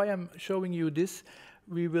 Why I'm showing you this,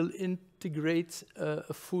 we will integrate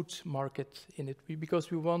a food market in it because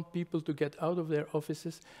we want people to get out of their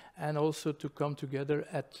offices and also to come together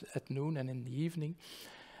at noon and in the evening.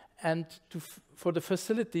 And for the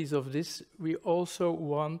facilities of this, we also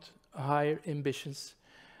want higher ambitions.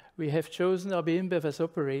 We have chosen AB InBev as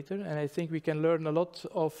operator, and I think we can learn a lot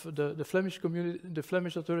of the Flemish community, the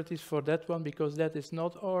Flemish authorities for that one, because that is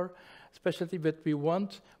not our specialty, but we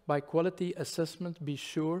want, by quality assessment, be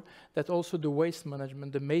sure that also the waste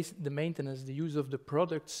management, the maintenance, the use of the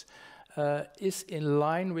products is in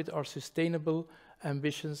line with our sustainable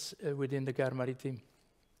ambitions within the Gare Maritime.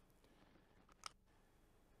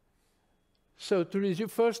 So to resume,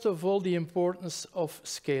 first of all, the importance of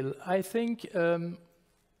scale. I think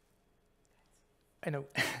I know,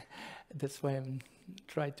 that's why I'm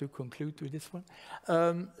trying to conclude with this one.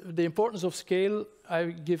 The importance of scale,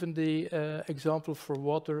 I've given the example for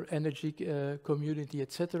water, energy, community,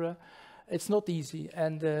 etc. It's not easy,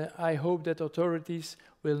 and I hope that authorities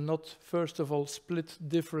will not, first of all, split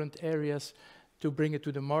different areas to bring it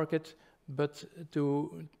to the market, but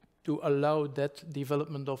to allow that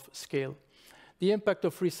development of scale. The impact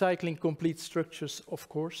of recycling complete structures, of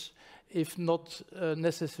course. If not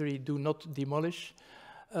necessary, do not demolish.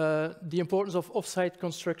 The importance of off-site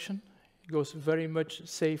construction goes very much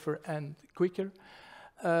safer and quicker.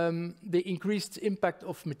 The increased impact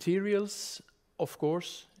of materials, of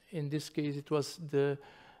course. In this case, it was the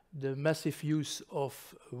massive use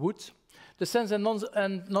of wood. The sense and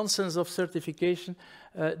nonsense of certification,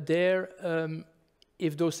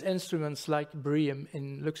 if those instruments like BREEAM,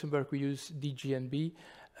 in Luxembourg we use DGNB,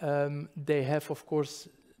 they have, of course,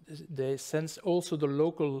 they sense also the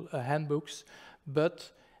local handbooks,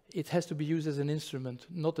 but it has to be used as an instrument,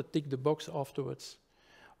 not to tick the box afterwards.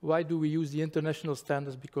 Why do we use the international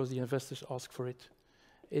standards? Because the investors ask for it.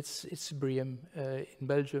 It's BREEAM in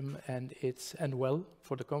Belgium, and it's NWEL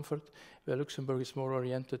for the comfort, where Luxembourg is more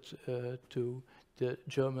oriented to the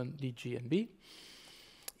German DGNB.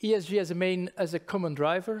 ESG as a common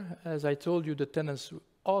driver. As I told you, the tenants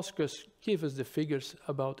ask us, give us the figures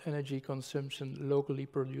about energy consumption, locally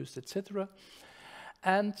produced, etc.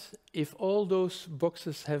 And if all those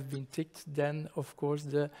boxes have been ticked, then of course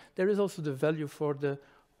there is also the value for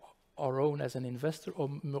our own as an investor,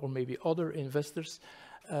 or maybe other investors,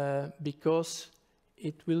 because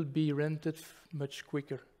it will be rented much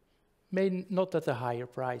quicker. Maybe not at a higher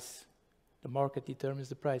price. The market determines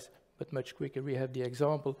the price, but much quicker. We have the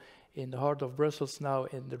example in the heart of Brussels now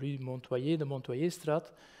in the Rue Montoyer, the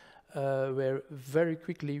Montoyerstraat, where very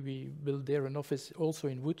quickly we build there an office also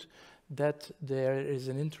in wood, that there is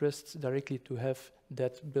an interest directly to have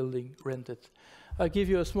that building rented. I'll give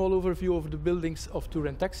you a small overview of the buildings of Tour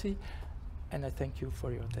and Taxi, and I thank you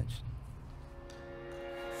for your attention.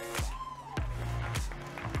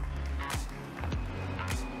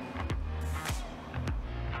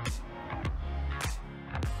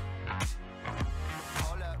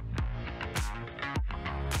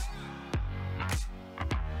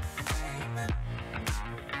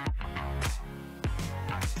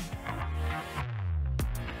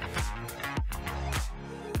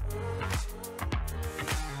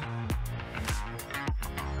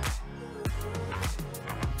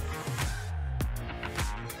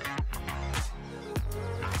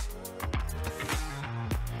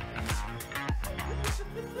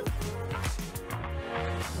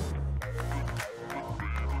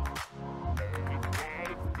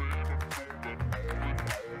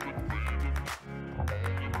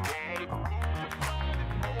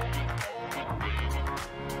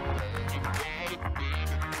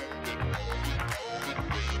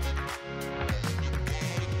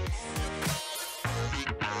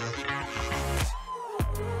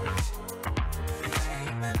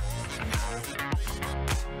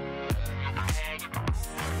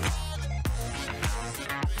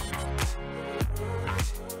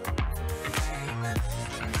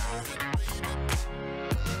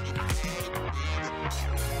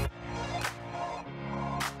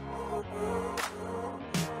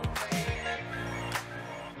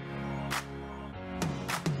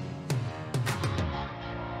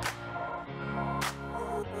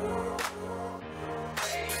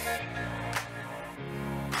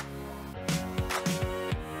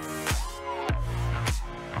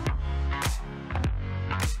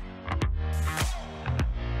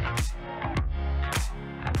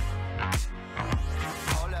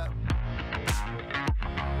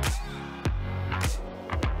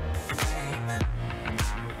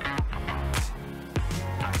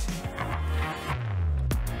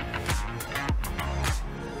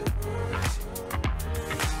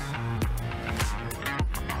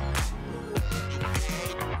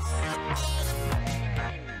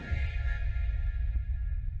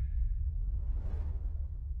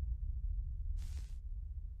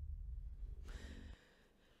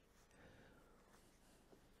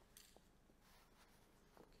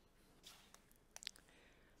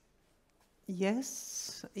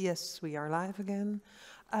 Yes, we are live again.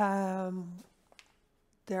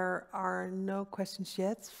 There are no questions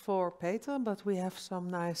yet for Peter, but we have some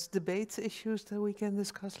nice debate issues that we can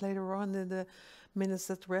discuss later on in the minutes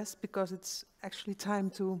that rest, because it's actually time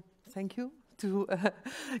to, thank you, to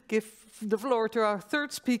give the floor to our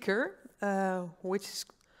third speaker, which is,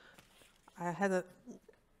 I had a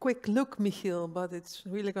quick look, Michiel, but it's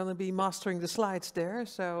really going to be mastering the slides there.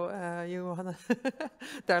 So you wanna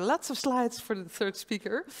there are lots of slides for the third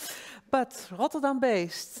speaker. But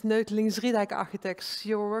Rotterdam-based Neutelings Riedijk Architects,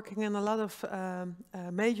 you're working in a lot of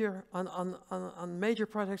major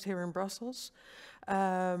projects here in Brussels.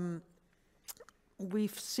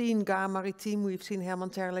 We've seen Gare Maritime, we've seen Herman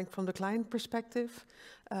Terling from the client perspective,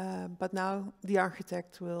 but now the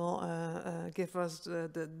architect will give us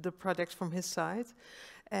the projects from his side.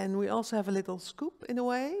 And we also have a little scoop in a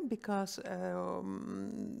way, because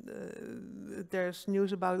there's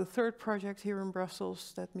news about a third project here in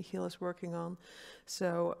Brussels that Michiel is working on.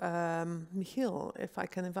 So, Michiel, if I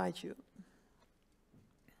can invite you.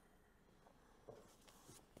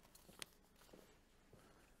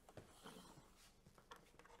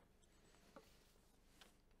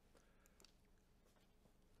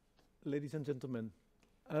 Ladies and gentlemen,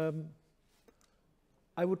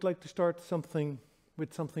 I would like to start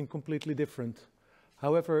with something completely different.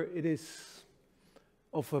 However, it is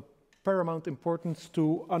of a paramount importance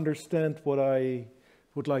to understand what I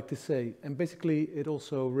would like to say. And basically, it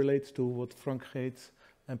also relates to what Frank Geets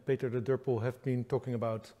and Peter de Durpel have been talking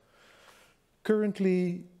about.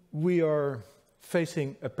 Currently, we are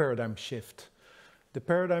facing a paradigm shift. The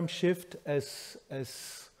paradigm shift, as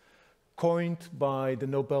coined by the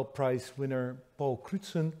Nobel Prize winner Paul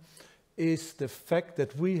Crutzen, is the fact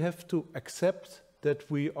that we have to accept that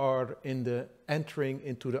we are entering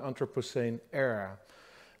into the Anthropocene era.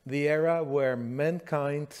 The era where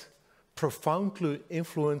mankind profoundly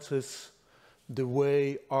influences the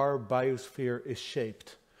way our biosphere is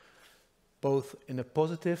shaped, both in a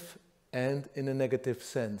positive and in a negative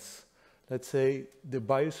sense. Let's say the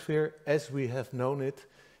biosphere as we have known it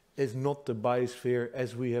is not the biosphere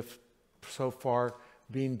as we have so far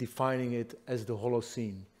been defining it as the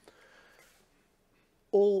Holocene.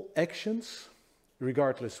 All actions,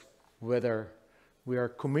 regardless whether we are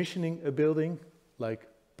commissioning a building, like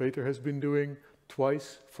Peter has been doing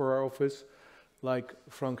twice for our office, like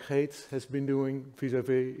Frank Geets has been doing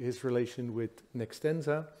vis-à-vis his relation with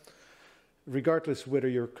Nextensa, regardless whether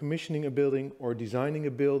you're commissioning a building or designing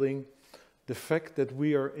a building, the fact that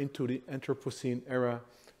we are into the Anthropocene era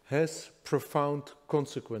has profound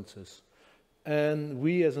consequences. And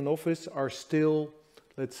we as an office are still,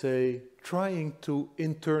 let's say, trying to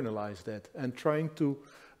internalize that and trying to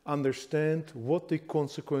understand what the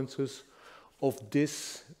consequences of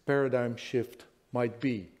this paradigm shift might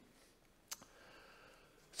be.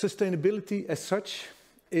 Sustainability as such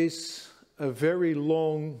is a very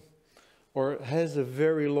long, or has a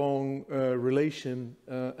very long relation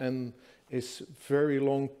and is very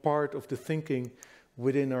long part of the thinking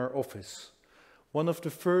within our office. One of the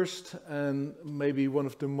first and maybe one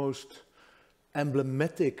of the most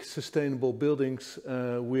emblematic sustainable buildings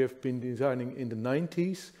we have been designing in the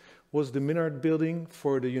 90s was the Minnaert building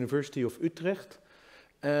for the University of Utrecht.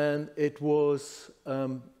 And it was a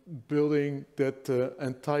building that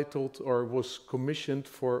entitled or was commissioned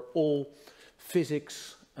for all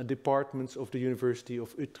physics departments of the University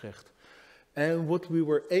of Utrecht. And what we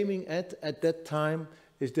were aiming at that time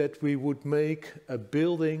is that we would make a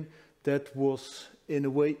building that was in a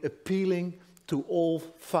way appealing to all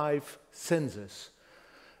 5 senses.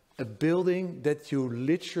 A building that you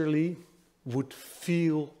literally would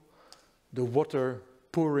feel the water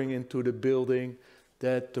pouring into the building,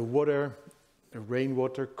 that the water, the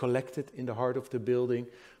rainwater collected in the heart of the building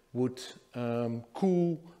would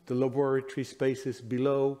cool the laboratory spaces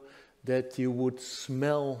below, that you would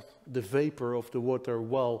smell the vapor of the water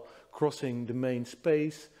while crossing the main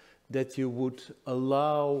space, that you would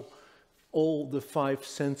allow all the 5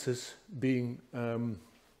 senses being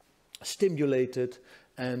stimulated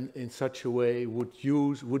and in such a way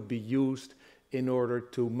would be used in order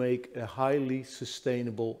to make a highly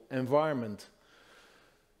sustainable environment.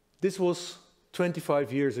 This was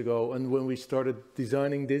 25 years ago, and when we started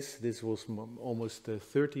designing this was almost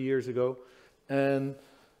 30 years ago, and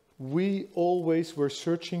we always were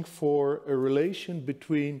searching for a relation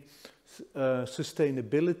between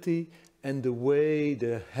sustainability and the way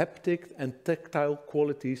the haptic and tactile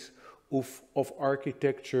qualities of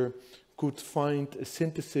architecture could find a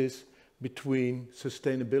synthesis between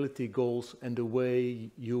sustainability goals and the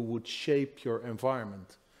way you would shape your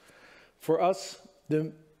environment. For us,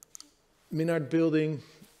 the Minnaert building,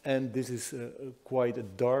 and this is quite a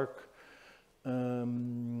dark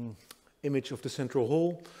image of the central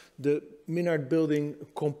hall, the Minnaert building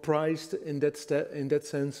comprised in that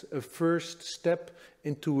sense a first step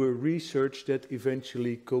into a research that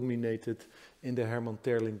eventually culminated in the Herman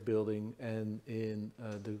Terling building and in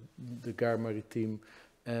the Gare Maritime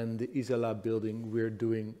and the Isala building we're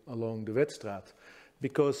doing along the Wetstraat.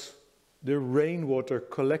 Because the rainwater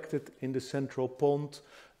collected in the central pond,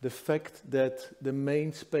 the fact that the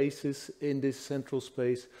main spaces in this central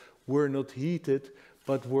space were not heated,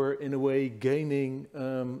 but were in a way gaining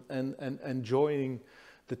and enjoying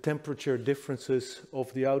the temperature differences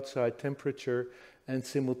of the outside temperature, and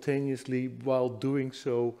simultaneously, while doing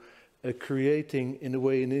so, creating in a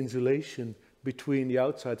way an insulation between the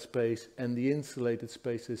outside space and the insulated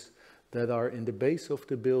spaces that are in the base of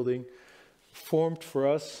the building. formed for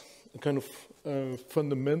us a kind of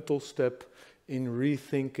fundamental step in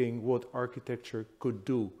rethinking what architecture could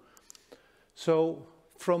do. So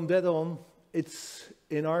from that on, it's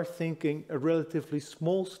in our thinking a relatively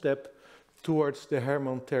small step towards the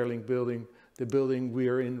Herman Terling building, the building we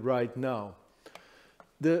are in right now.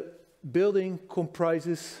 The building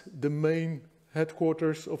comprises the main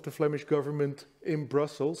headquarters of the Flemish government in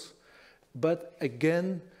Brussels. But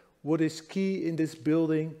again, what is key in this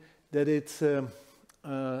building, that it's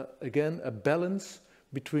again a balance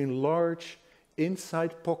between large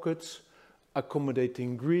inside pockets,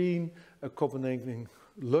 accommodating green, accommodating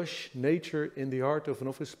lush nature in the heart of an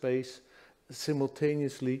office space,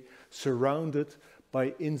 simultaneously surrounded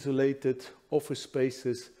by insulated office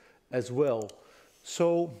spaces as well.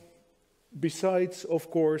 So, besides, of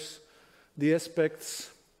course, the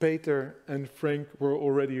aspects Peter and Frank were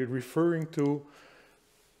already referring to,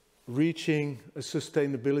 reaching a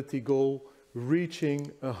sustainability goal,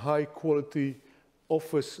 reaching a high quality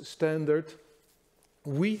office standard,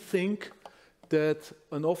 we think that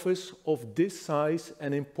an office of this size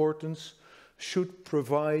and importance should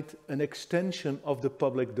provide an extension of the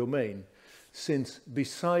public domain, since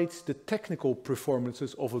besides the technical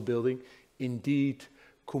performances of a building, indeed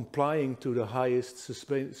complying to the highest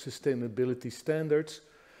sustainability standards,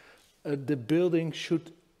 the building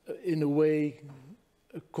should, in a way,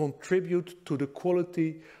 contribute to the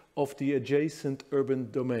quality of the adjacent urban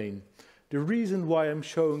domain. The reason why I'm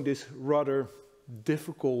showing this rather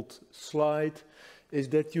difficult slide is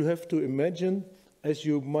that you have to imagine, as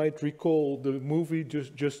you might recall the movie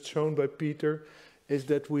just shown by Peter, is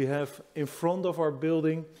that we have in front of our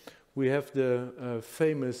building, we have the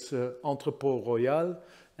famous Entrepôt Royal,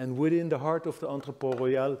 and within the heart of the Entrepôt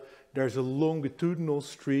Royal, there's a longitudinal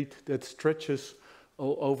street that stretches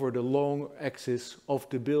all over the long axis of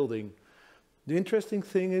the building. The interesting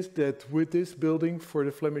thing is that with this building for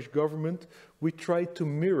the Flemish government, we try to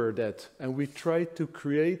mirror that, and we try to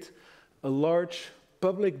create a large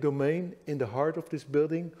public domain in the heart of this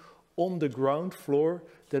building on the ground floor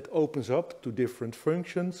that opens up to different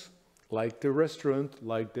functions, like the restaurant,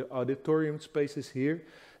 like the auditorium spaces here,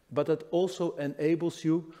 but that also enables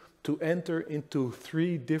you to enter into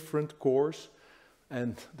 3 different cores,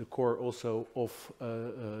 and the core also of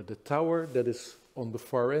the tower that is on the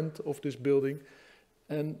far end of this building.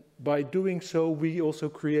 And by doing so, we also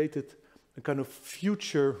created a kind of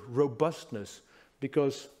future robustness,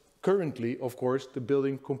 because currently, of course, the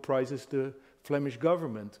building comprises the Flemish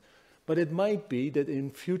government. But it might be that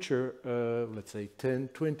in future, let's say 10,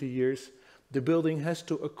 20 years, the building has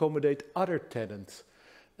to accommodate other tenants.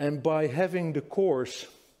 And by having the cores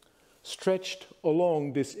stretched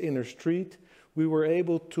along this inner street, we were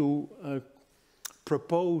able to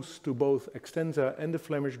propose to both Extensa and the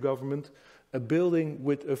Flemish government a building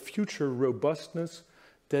with a future robustness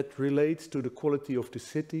that relates to the quality of the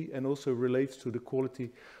city and also relates to the quality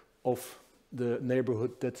of the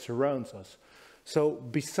neighborhood that surrounds us. So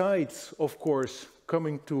besides, of course,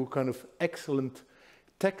 coming to kind of excellent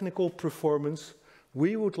technical performance,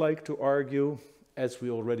 we would like to argue, as we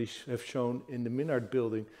already have shown in the Minard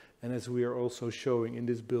building, and as we are also showing in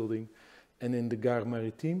this building and in the Gare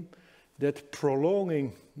Maritime, that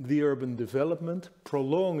prolonging the urban development,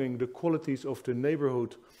 prolonging the qualities of the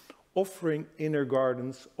neighborhood, offering inner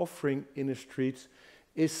gardens, offering inner streets,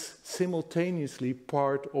 is simultaneously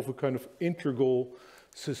part of a kind of integral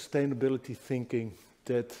sustainability thinking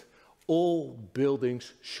that all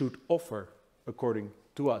buildings should offer, according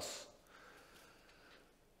to us.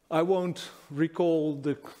 I won't recall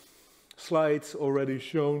the slides already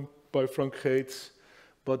shown by Frank Gates,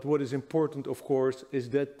 but what is important, of course, is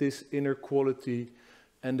that this inner quality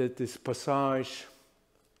and that this passage,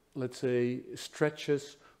 let's say,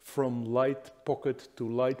 stretches from light pocket to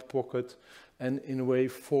light pocket and in a way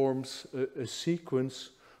forms a sequence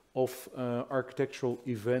of architectural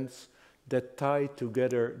events that tie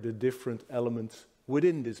together the different elements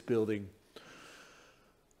within this building.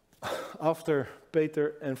 After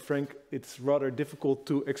Peter and Frank, it's rather difficult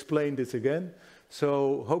to explain this again.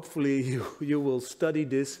 So hopefully you will study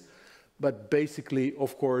this. But basically,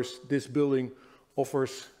 of course, this building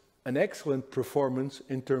offers an excellent performance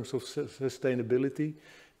in terms of sustainability.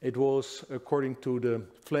 It was, according to the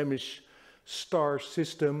Flemish STAR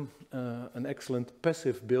system, an excellent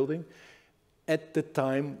passive building at the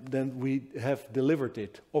time that we have delivered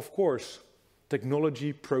it. Of course,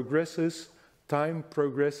 technology progresses, time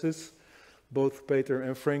progresses. Both Peter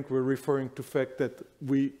and Frank were referring to the fact that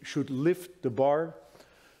we should lift the bar.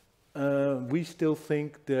 We still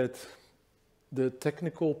think that the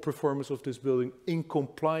technical performance of this building, in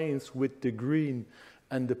compliance with the green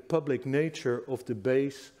and the public nature of the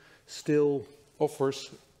base, still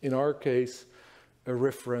offers, in our case, a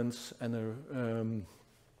reference and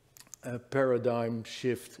a paradigm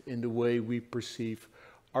shift in the way we perceive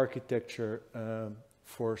architecture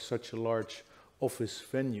for such a large office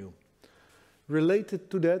venue. Related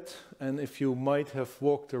to that, and if you might have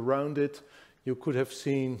walked around it, you could have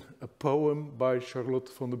seen a poem by Charlotte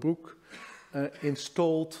van den Broek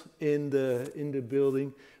installed in the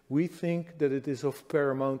building. We think that it is of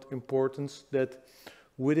paramount importance that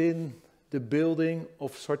within the building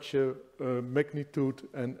of such a magnitude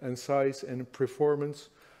and size and performance,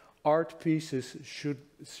 art pieces should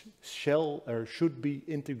be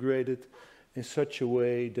integrated in such a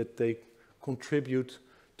way that they contribute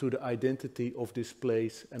to the identity of this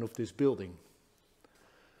place and of this building.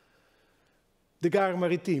 The Gare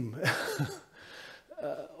Maritime.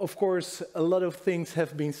 Of course, a lot of things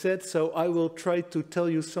have been said, so I will try to tell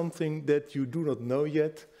you something that you do not know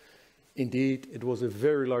yet. Indeed, it was a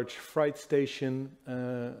very large freight station,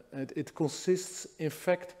 and it consists, in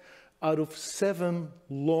fact, out of 7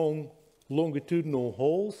 longitudinal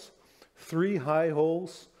halls, 3 high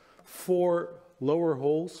halls, 4 lower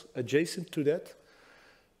halls adjacent to that.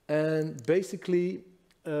 And basically,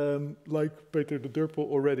 like Peter de Durpel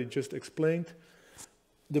already just explained,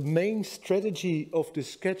 the main strategy of the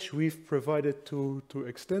sketch we've provided to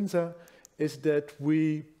Extensa is that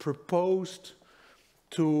we proposed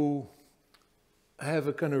to have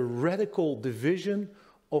a kind of radical division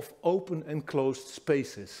of open and closed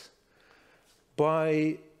spaces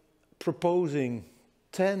by proposing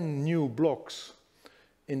 10 new blocks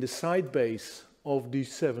in the side base of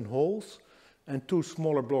these 7 halls and 2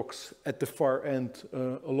 smaller blocks at the far end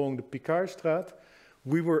along the Picardstraat.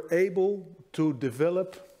 We were able to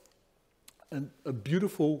develop a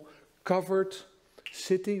beautiful covered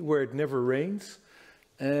city where it never rains,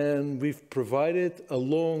 and we've provided a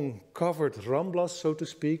long covered rambla, so to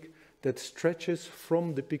speak, that stretches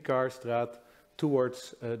from the Picardstraat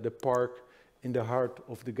towards the park in the heart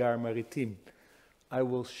of the Gare Maritime. I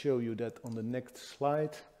will show you that on the next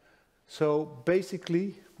slide. So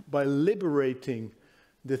basically, by liberating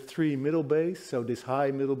the 3 middle bays, so this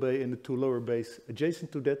high middle bay and the 2 lower bays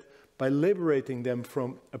adjacent to that, by liberating them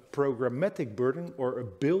from a programmatic burden or a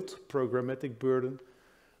built programmatic burden,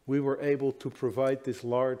 we were able to provide this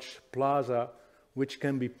large plaza which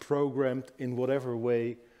can be programmed in whatever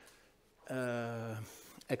way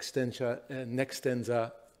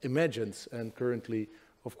Nextensa imagines. And currently,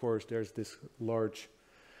 of course, there's this large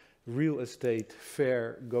real estate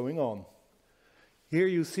fair going on. Here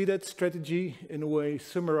you see that strategy in a way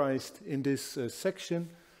summarized in this section.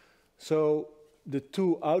 So the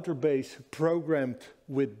 2 outer bays programmed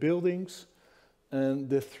with buildings and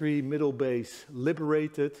the 3 middle bays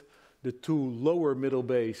liberated, the 2 lower middle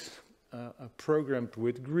bays programmed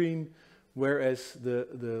with green, whereas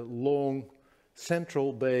the long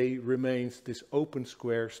central bay remains this open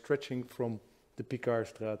square stretching from the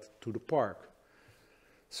Picardstraat to the park.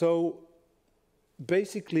 So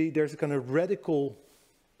basically there's a kind of radical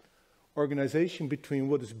organization between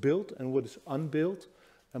what is built and what is unbuilt,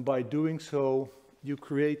 and by doing so you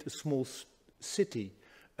create a small city,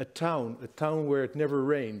 a town where it never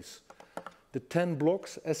rains. The 10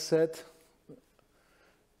 blocks, as said,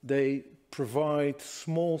 they provide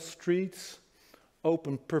small streets,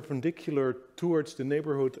 open perpendicular towards the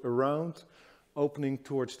neighborhood around, opening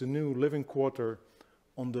towards the new living quarter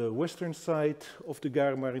on the western side of the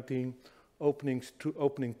Gare Maritime, opening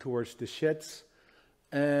towards the sheds,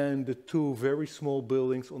 and the 2 very small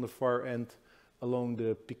buildings on the far end along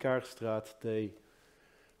the Picardstraat. They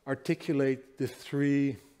articulate the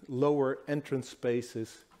 3 lower entrance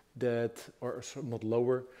spaces that, or not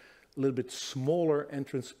lower, a little bit smaller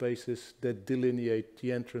entrance spaces that delineate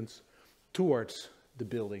the entrance towards the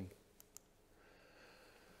building.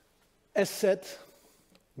 As said,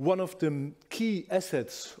 one of the key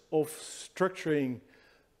assets of structuring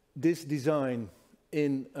this design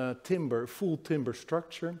in timber, full timber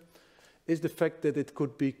structure, is the fact that it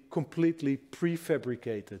could be completely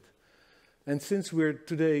prefabricated. And since we're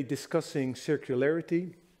today discussing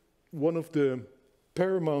circularity, one of the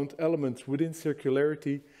paramount elements within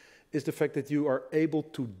circularity is the fact that you are able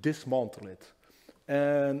to dismantle it.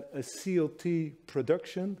 And a CLT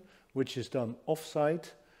production, which is done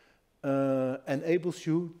off-site, enables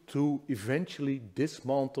you to eventually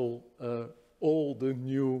dismantle all the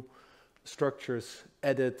new structures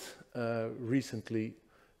added recently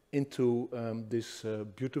into this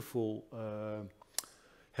beautiful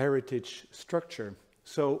heritage structure.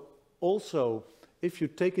 So also, if you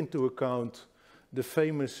take into account the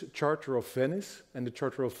famous Charter of Venice, and the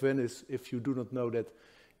Charter of Venice, if you do not know that,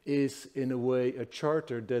 is in a way a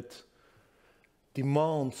charter that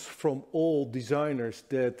demands from all designers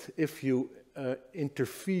that if you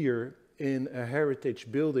interfere in a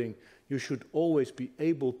heritage building, you should always be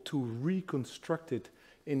able to reconstruct it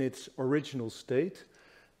in its original state.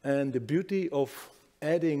 And the beauty of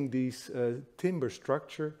adding these timber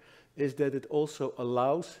structure is that it also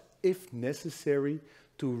allows, if necessary,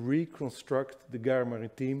 to reconstruct the Gare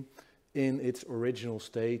Maritime in its original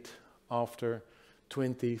state after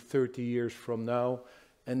 20, 30 years from now.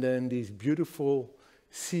 And then these beautiful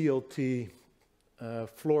CLT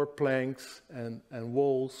floor planks and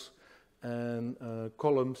walls and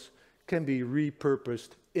columns can be repurposed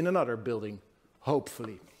in another building,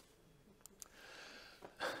 hopefully.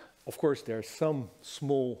 Of course, there are some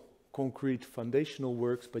small concrete foundational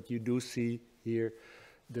works, but you do see here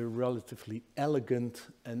the relatively elegant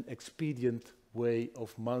and expedient way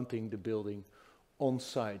of mounting the building on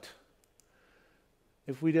site.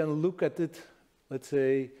 If we then look at it, let's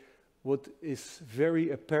say, what is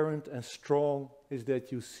very apparent and strong is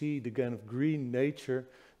that you see the kind of green nature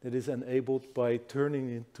that is enabled by turning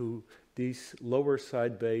into these lower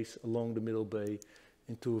side bays along the middle bay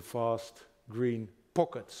into vast green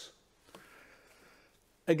pockets.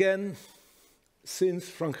 Again, since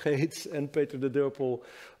Frank Gates and Peter de Dorpel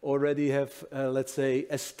already have, let's say,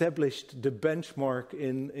 established the benchmark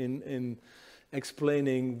in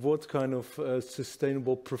explaining what kind of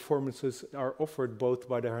sustainable performances are offered both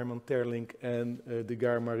by the Herman Terlink and the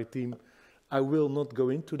Gare Maritime, I will not go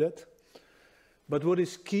into that. But what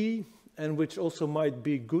is key, and which also might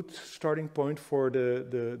be a good starting point for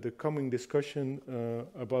the coming discussion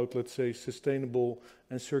about, let's say, sustainable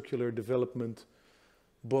and circular development,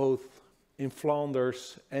 both in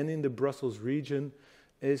Flanders and in the Brussels region,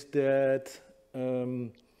 is that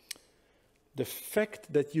the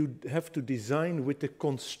fact that you have to design with the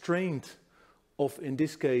constraint of, in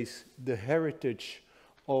this case, the heritage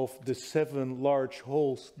of the 7 large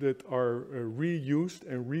halls that are reused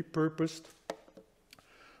and repurposed,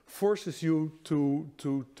 forces you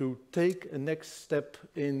to take a next step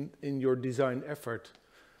in your design effort.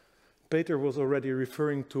 Peter was already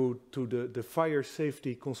referring to the fire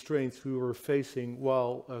safety constraints we were facing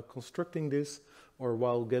while constructing this or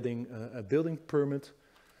while getting a building permit.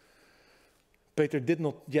 Peter did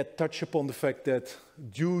not yet touch upon the fact that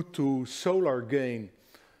due to solar gain,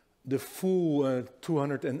 the full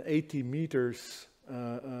 280 meters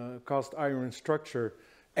cast iron structure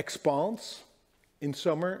expands in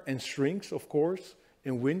summer and shrinks, of course,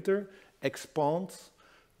 in winter, expands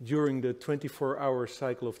during the 24-hour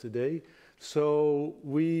cycle of the day. So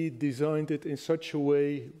we designed it in such a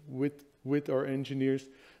way with our engineers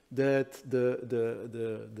that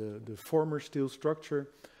the former steel structure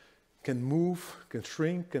can move, can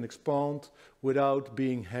shrink, can expand without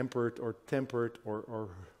being hampered or tempered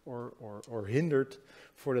or hindered,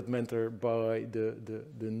 for that matter, by the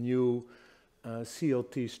new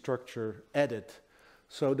CLT structure added.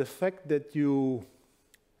 So the fact that you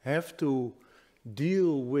have to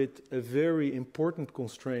deal with a very important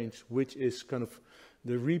constraint, which is kind of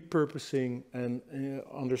the repurposing and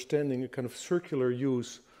understanding a kind of circular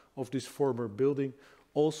use of this former building,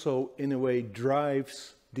 also in a way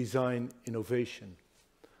drives design innovation.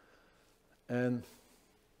 And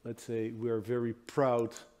let's say we are very proud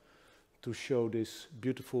to show this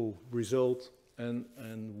beautiful result, and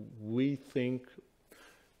we think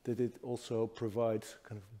that it also provides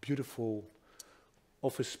kind of beautiful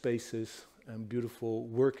office spaces and beautiful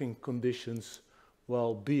working conditions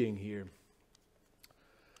while being here.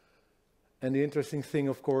 And the interesting thing,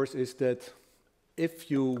 of course, is that if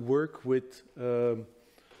you work with the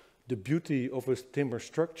beauty of a timber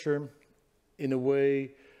structure, in a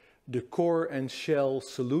way, the core and shell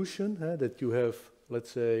solution that you have, let's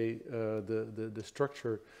say, the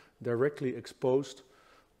structure directly exposed,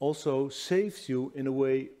 also saves you in a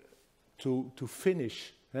way to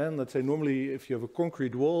finish. And let's say normally if you have a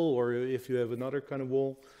concrete wall or if you have another kind of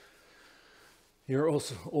wall, you're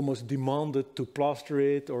also almost demanded to plaster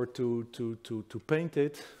it or to paint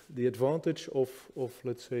it. The advantage of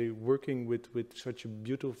let's say working with such a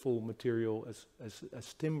beautiful material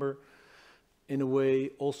as timber in a way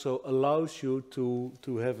also allows you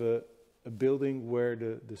to have a building where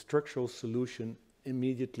the structural solution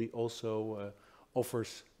immediately also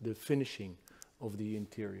offers the finishing of the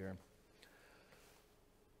interior.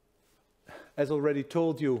 As already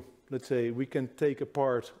told you, let's say we can take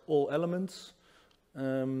apart all elements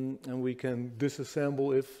and we can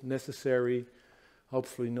disassemble if necessary.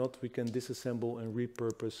 Hopefully not, we can disassemble and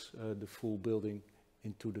repurpose the full building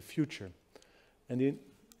into the future. And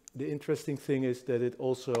the interesting thing is that it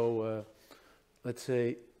also, let's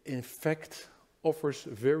say, in fact, offers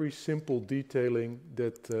very simple detailing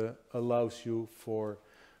that allows you for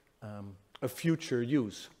a future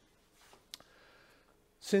use.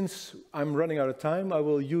 Since I'm running out of time, I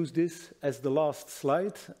will use this as the last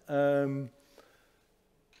slide. The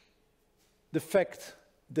fact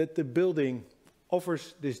that the building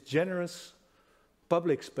offers this generous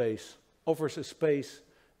public space, offers a space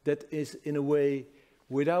that is in a way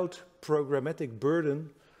without programmatic burden,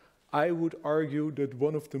 I would argue that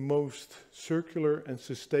one of the most circular and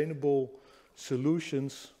sustainable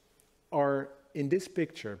solutions are in this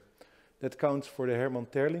picture. That counts for the Herman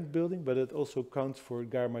Terling building, but it also counts for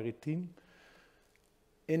Gare Maritime.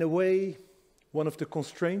 In a way, one of the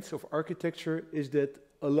constraints of architecture is that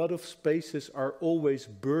a lot of spaces are always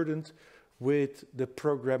burdened with the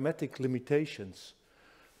programmatic limitations.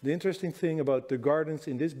 The interesting thing about the gardens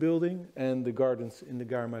in this building and the gardens in the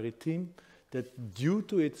Gare Maritime, that due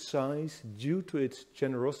to its size, due to its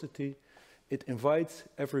generosity, it invites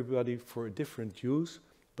everybody for a different use,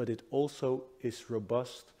 but it also is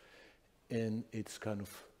robust in its kind of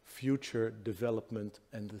future development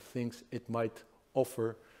and the things it might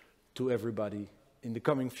offer to everybody in the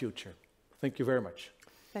coming future. Thank you very much.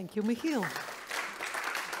 Thank you, Michiel.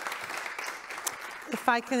 If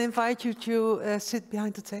I can invite you to sit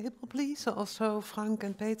behind the table, please. Also, Frank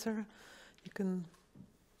and Peter, you can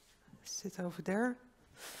sit over there.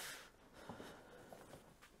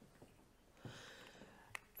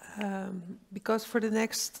 Because for the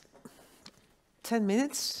next 10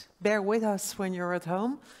 minutes, bear with us when you're at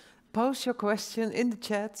home. Post your question in the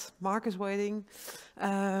chat. Mark is waiting.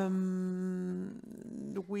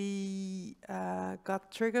 We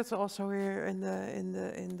got triggered also here in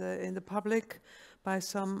the public by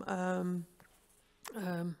some.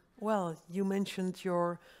 Well, you mentioned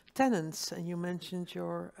your tenants and you mentioned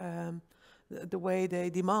your the way they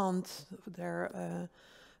demand their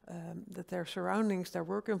that their surroundings, their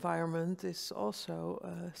work environment is also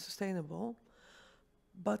sustainable.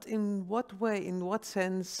 But in what way, in what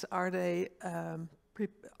sense are they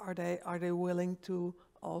willing to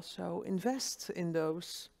also invest in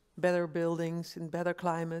those better buildings, in better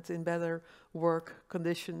climate, in better work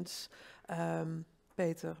conditions,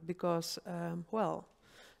 Peter? Because, well,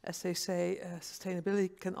 as they say, sustainability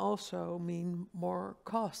can also mean more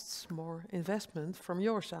costs, more investment from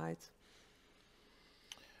your side.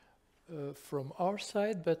 From our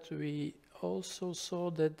side, but we also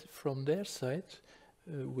saw that from their side,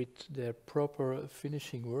 with their proper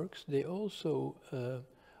finishing works, they also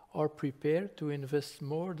are prepared to invest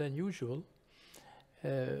more than usual.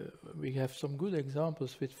 We have some good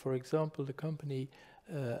examples with, for example, the company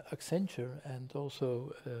Accenture and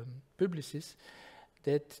also Publicis,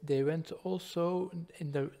 that they went also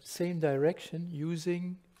in the same direction,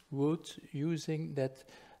 using wood, using that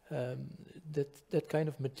that kind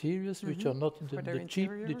of materials, which are not the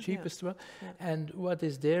cheapest one. Yeah. And what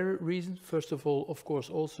is their reason? First of all, of course,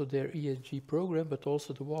 also their ESG program, but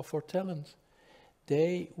also the war for talent.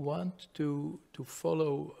 They want to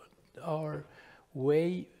follow our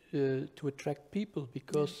way to attract people,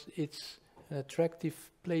 because it's an attractive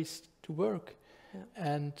place to work. Yeah.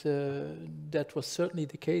 And that was certainly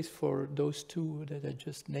the case for those two that I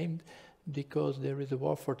just named, because there is a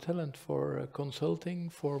war for talent for consulting,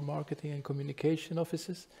 for marketing and communication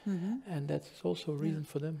offices, and that's also a reason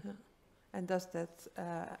for them. Yeah. And does that,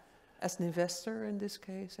 as an investor in this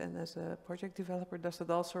case, and as a project developer, does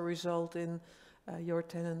that also result in your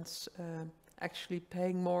tenants actually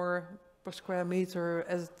paying more per square meter,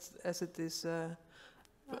 as it is?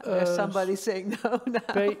 There's somebody saying no now.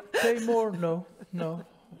 Pay more? No.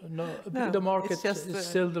 The market is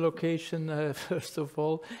still the location, first of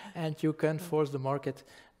all, and you can force the market.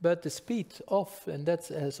 But the speed of, and that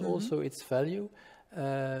has also its value.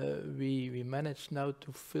 We managed now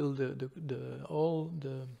to fill all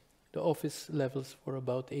the office levels for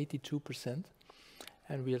about 82%,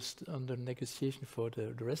 and we are under negotiation for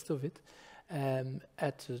the rest of it,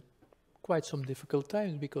 at quite some difficult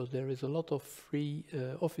times, because there is a lot of free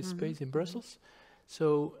office space in Brussels.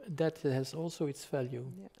 So that has also its value.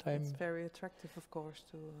 Yeah, it's very attractive, of course,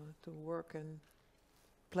 to work and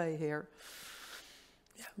play here.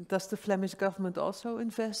 Yeah. Does the Flemish government also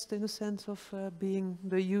invest in the sense of being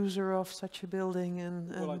the user of such a building?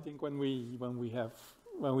 Well, I think when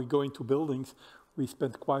we go into buildings, we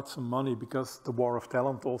spend quite some money, because the war of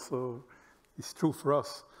talent also is true for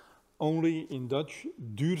us. Only in Dutch,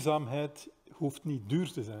 duurzaamheid hoeft niet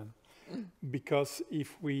duur te zijn. Because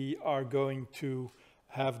if we are going to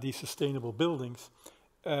have these sustainable buildings,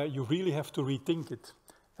 you really have to rethink it.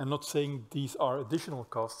 I'm not saying these are additional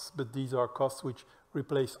costs, but these are costs which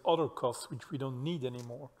replace other costs which we don't need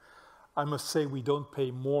anymore. I must say we don't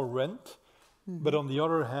pay more rent, But on the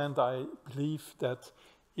other hand, I believe that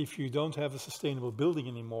if you don't have a sustainable building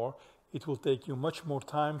anymore, it will take you much more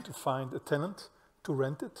time to find a tenant to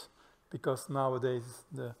rent it, because nowadays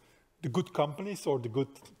the good companies or the good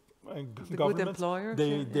governments, employers,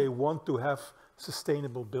 they want to have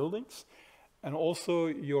sustainable buildings. And also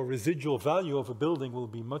your residual value of a building will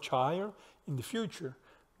be much higher in the future.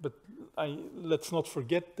 But let's not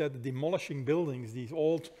forget that demolishing buildings, these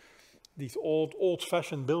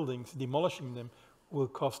old-fashioned buildings, demolishing them will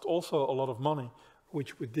cost also a lot of money,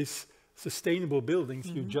 which with this sustainable buildings,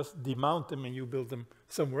 you just demount them and you build them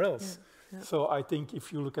somewhere else. So I think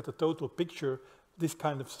if you look at the total picture, this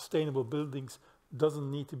kind of sustainable buildings doesn't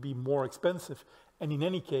need to be more expensive. And in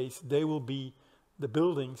any case, they will be the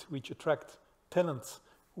buildings which attract tenants,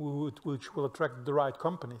 which will attract the right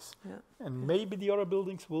companies. And maybe the other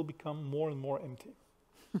buildings will become more and more empty.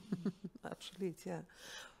 Absolutely, yeah.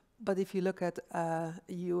 But if you look at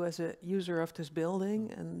you as a user of this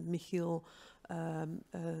building, and Michiel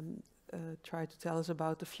tried to tell us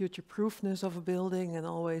about the future-proofness of a building and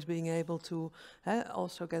always being able to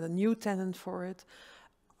also get a new tenant for it.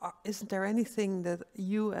 Isn't there anything that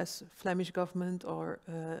you as Flemish government or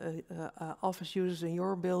office users in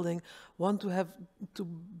your building want to have to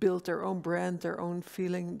build their own brand, their own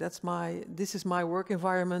feeling? This is my work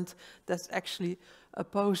environment. That's actually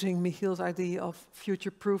opposing Michiel's idea of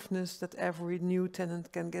future-proofness that every new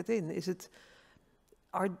tenant can get in.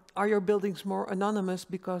 Are your buildings more anonymous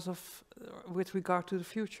because of with regard to the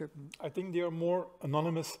future? I think they are more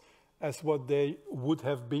anonymous as what they would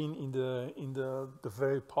have been in the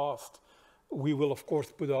very past. We will of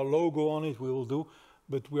course put our logo on it, we will do,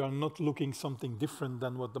 but we are not looking something different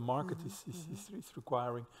than what the market is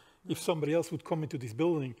requiring. If somebody else would come into this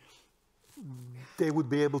building, they would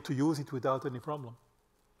be able to use it without any problem.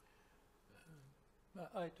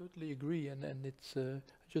 I totally agree, and it's. I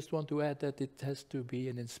just want to add that it has to be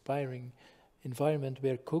an inspiring environment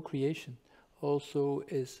where co-creation also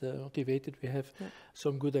is motivated. We have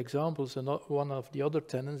some good examples, and one of the other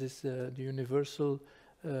tenants is the Universal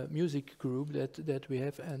Music Group that we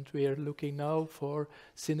have, and we are looking now for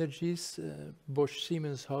synergies. Bosch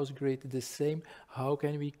Siemens House Grade the same. How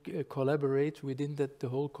can we collaborate within the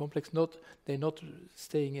whole complex? They're not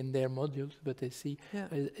staying in their modules, but they see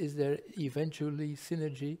is there eventually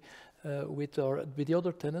synergy with the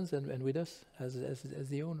other tenants and with us as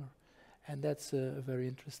the owner. And that's a very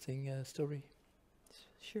interesting story.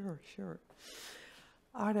 Sure.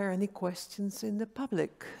 Are there any questions in the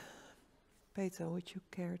public? Peter, would you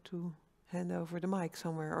care to hand over the mic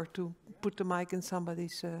somewhere or to put the mic in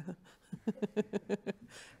somebody's...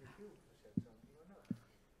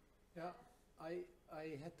 Yeah, I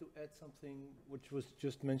had to add something which was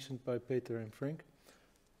just mentioned by Peter and Frank,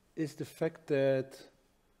 is the fact that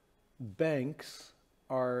banks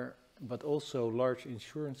are, but also large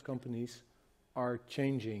insurance companies, are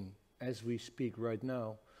changing as we speak right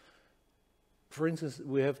now. For instance,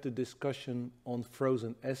 we have the discussion on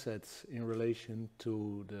frozen assets in relation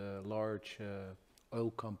to the large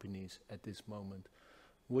oil companies at this moment.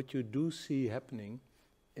 What you do see happening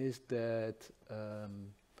is that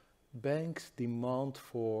banks demand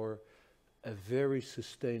for a very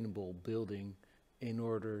sustainable building in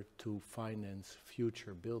order to finance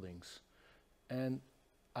future buildings. And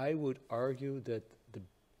I would argue that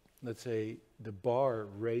let's say the bar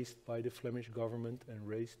raised by the Flemish government and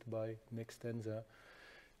raised by Nextensa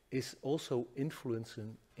is also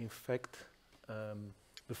influencing, in fact,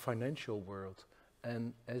 the financial world.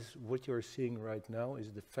 And as what you're seeing right now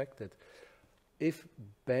is the fact that if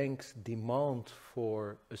banks demand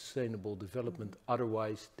for a sustainable development,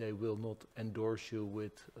 otherwise they will not endorse you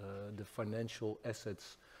with the financial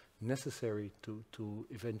assets necessary to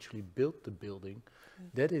eventually build the building,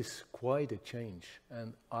 that is quite a change.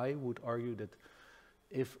 And I would argue that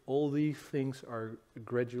if all these things are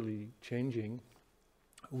gradually changing,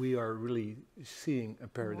 we are really seeing a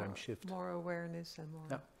paradigm shift. More awareness and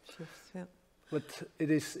more shifts, But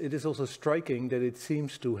it is also striking that it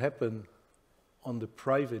seems to happen on the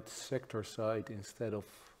private sector side instead of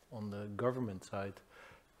on the government side,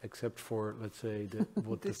 except for, let's say,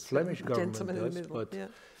 what the Flemish government does, but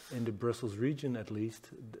in the Brussels region at least,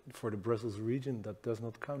 for the Brussels region that does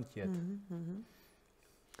not count yet.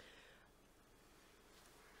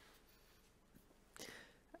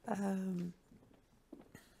 I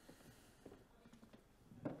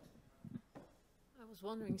was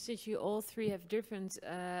wondering, since you all three have different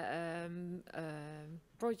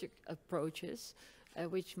project approaches,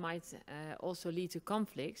 which might also lead to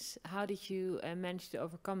conflicts, how did you manage to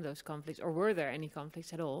overcome those conflicts, or were there any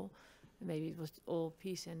conflicts at all? Maybe it was all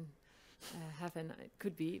peace and heaven, it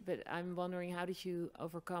could be, but I'm wondering, how did you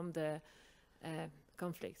overcome the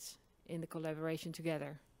conflicts in the collaboration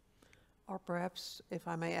together. Or perhaps, if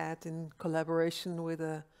I may add, in collaboration with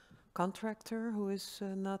a contractor who is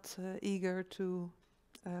not eager to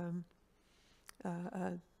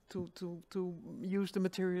use the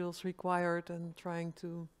materials required and trying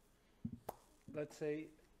to. Let's say,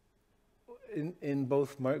 in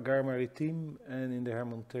both Gare Maritime and in the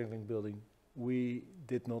Herman Terling building, we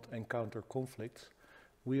did not encounter conflicts.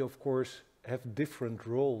 We, of course, have different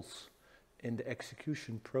roles in the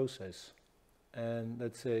execution process. And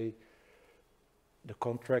let's say, the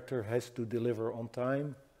contractor has to deliver on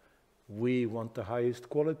time. We want the highest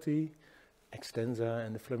quality. Extensa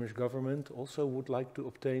and the Flemish government also would like to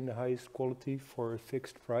obtain the highest quality for a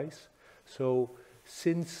fixed price. So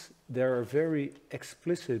since there are very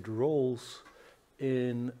explicit roles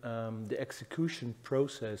in the execution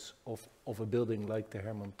process of a building like the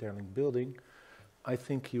Herman Terling building, I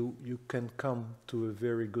think you can come to a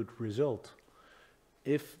very good result.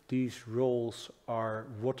 If these roles are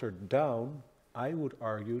watered down, I would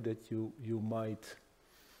argue that you might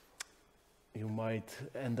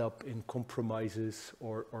end up in compromises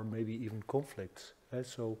or maybe even conflicts.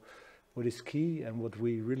 So what is key and what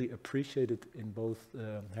we really appreciated in both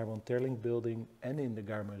Herman Terling building and in the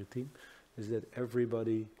Gare Maritime is that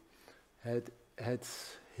everybody had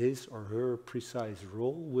his or her precise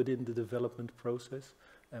role within the development process,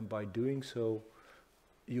 and by doing so,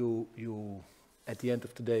 you at the end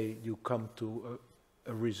of the day, you come to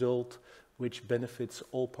a result which benefits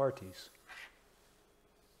all parties.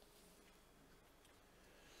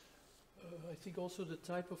 I think also the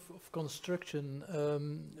type of construction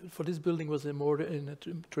for this building was more in a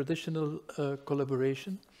traditional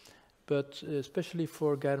collaboration, but especially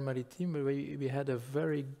for Gare Maritime, we had a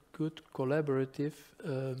very good collaborative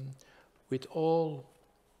with all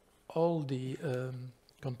the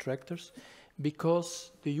contractors,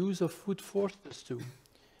 because the use of wood forced us to.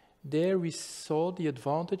 There we saw the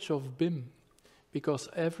advantage of BIM, because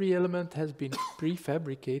every element has been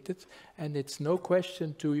prefabricated, and it's no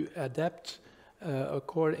question to adapt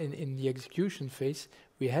in the execution phase.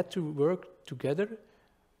 We had to work together.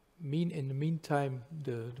 In the meantime,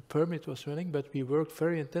 the permit was running, but we worked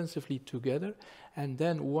very intensively together. And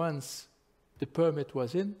then once the permit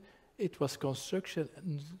was in, it was construction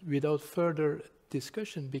without further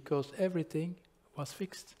discussion, because everything was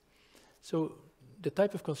fixed. So the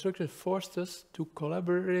type of construction forced us to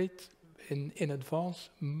collaborate in advance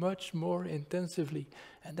much more intensively,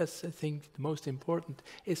 and that's, I think, the most important.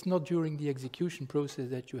 It's not during the execution process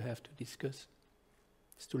that you have to discuss.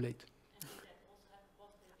 It's too late.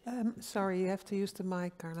 Sorry, you have to use the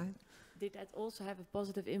mic, Caroline. Did that also have a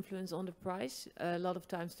positive influence on the price? A lot of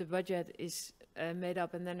times the budget is made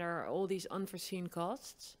up and then there are all these unforeseen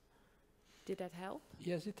costs. Did that help?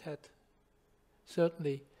 Yes, it had,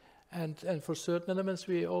 certainly. And for certain elements,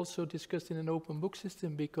 we also discussed in an open book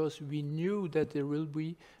system, because we knew that there would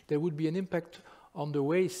be an impact on the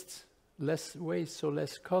waste, less waste, so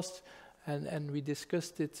less cost. And we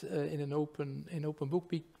discussed it in an open book.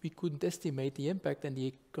 We couldn't estimate the impact, and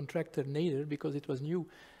the contractor neither, because it was new.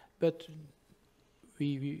 But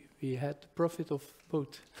we had profit of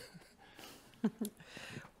both.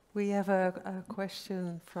 We have a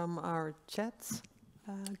question from our chat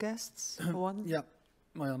guests. One. Yeah.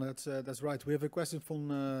 Marianne, that's right. We have a question from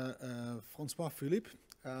Francois Philippe.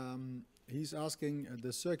 He's asking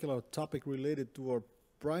the circular topic related to our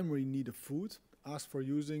primary need of food, asked for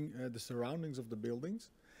using the surroundings of the buildings.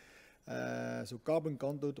 So carbon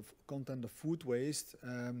content of food waste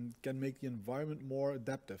can make the environment more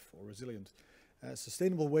adaptive or resilient. A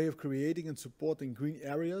sustainable way of creating and supporting green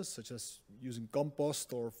areas, such as using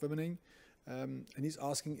compost or fumigating. And he's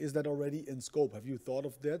asking, is that already in scope? Have you thought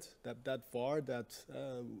of that far, that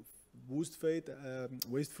waste food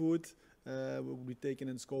will be taken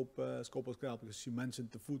in scope as well? Because you mentioned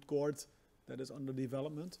the food court that is under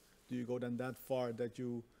development. Do you go then that far that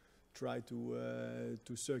you try to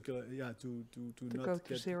circulate, to not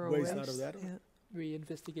get zero waste out of that? Yeah. We're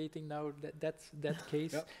investigating now that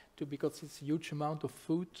case, because it's a huge amount of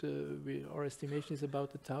food. Our estimation is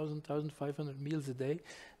about 1,500 meals a day.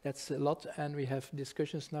 That's a lot, and we have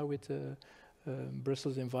discussions now with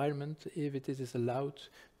Brussels Environment if it is allowed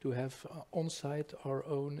to have on-site our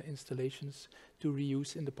own installations to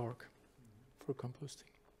reuse in the park for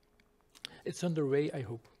composting. It's underway, I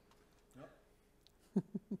hope.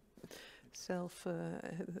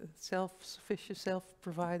 Self-sufficient,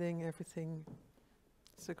 self-providing everything.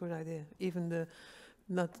 It's a good idea. Even the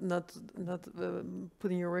not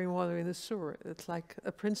putting your rainwater in the sewer. It's like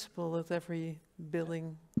a principle that every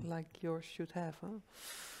building like yours should have. Huh?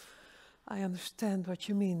 I understand what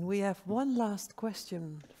you mean. We have one last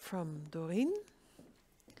question from Doreen.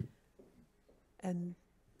 And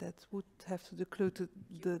that would have to conclude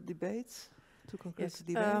the debate. To conclude Yes,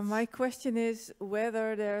 the debate. my question is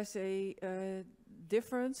whether there's a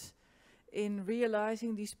difference in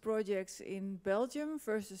realizing these projects in Belgium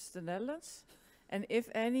versus the Netherlands, and if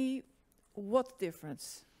any, what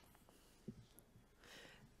difference?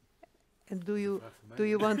 And do you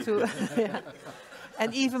want to? Yeah.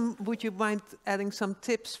 And even would you mind adding some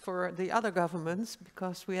tips for the other governments,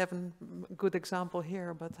 because we have a good example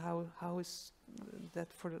here, but how is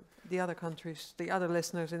that for the other countries, the other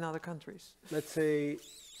listeners in other countries? Let's say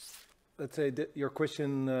that your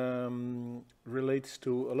question relates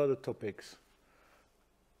to a lot of topics.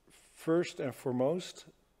 First and foremost,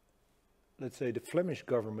 let's say the Flemish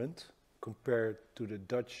government, compared to the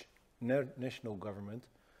Dutch national government,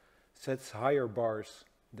 sets higher bars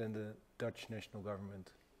than the Dutch national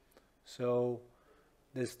government. So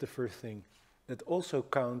that's the first thing. That also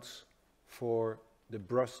counts for the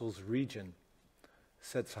Brussels region,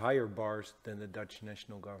 sets higher bars than the Dutch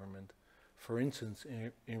national government. For instance,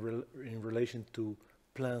 in relation to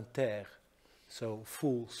plein terre, so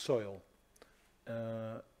full soil.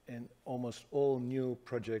 In almost all new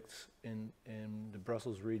projects in the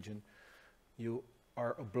Brussels region, you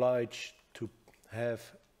are obliged to have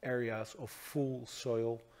areas of full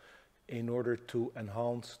soil in order to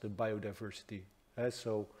enhance the biodiversity.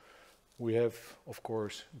 So we have, of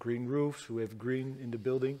course, green roofs, we have green in the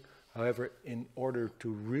building. However, in order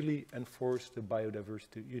to really enforce the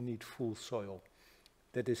biodiversity, you need full soil.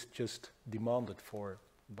 That is just demanded for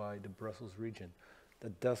by the Brussels region.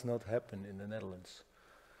 That does not happen in the Netherlands.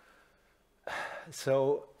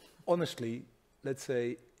 So, honestly, let's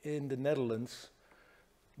say in the Netherlands,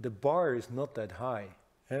 the bar is not that high.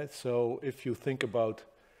 So if you think about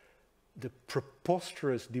the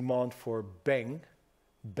preposterous demand for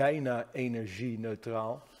bijna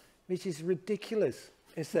energie-neutraal, which is ridiculous.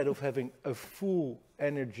 Instead of having a full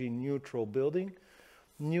energy-neutral building,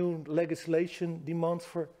 new legislation demands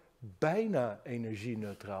for bijna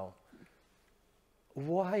energie-neutraal.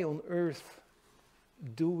 Why on earth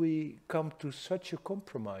do we come to such a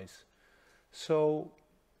compromise? So,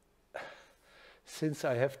 since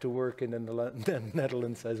I have to work in the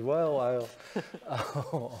Netherlands as well,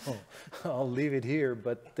 I'll leave it here,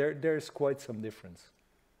 but there's quite some difference.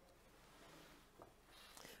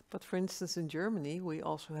 But for instance, in Germany, we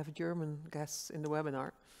also have German guests in the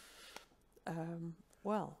webinar.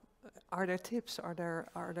 Well, are there tips? Are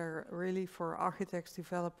there really for architects,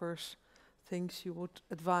 developers, things you would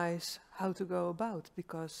advise how to go about?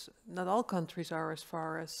 Because not all countries are as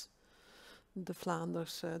far as the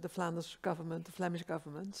Flanders government, the Flemish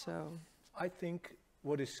government. So I think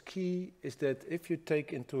what is key is that if you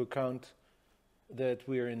take into account that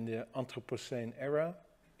we are in the Anthropocene era,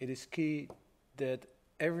 it is key that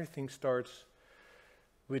everything starts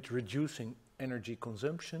with reducing energy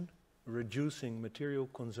consumption, reducing material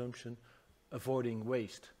consumption, avoiding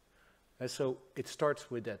waste. And so it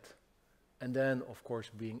starts with that. And then, of course,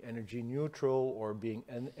 being energy neutral or being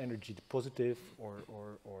energy positive or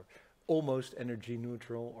almost energy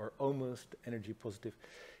neutral or almost energy positive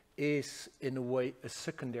is, in a way, a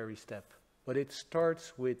secondary step. But it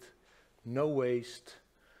starts with no waste,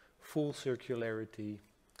 full circularity,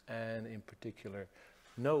 and in particular,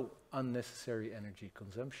 no unnecessary energy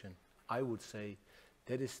consumption. I would say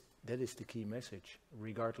that is the key message,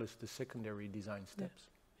 regardless the secondary design steps.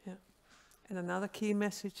 Yeah. And another key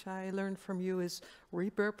message I learned from you is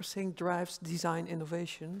repurposing drives design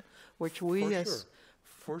innovation, which we as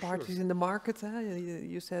parties in the market,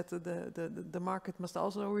 you said the market must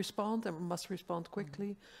also respond and must respond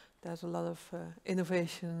quickly. There's a lot of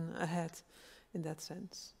innovation ahead in that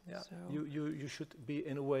sense. Yeah, so you should be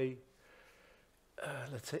in a way,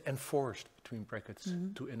 let's say, enforced between brackets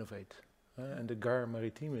to innovate. And the Gare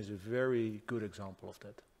Maritime is a very good example of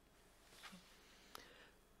that.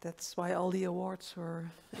 That's why all the awards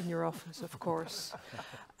were in your office, of course.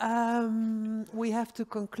 We have to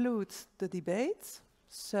conclude the debate.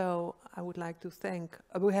 So I would like to thank,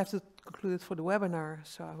 we have to conclude it for the webinar.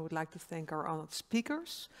 So I would like to thank our honored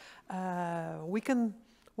speakers. We can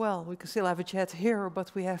still have a chat here,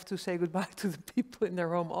 but we have to say goodbye to the people in their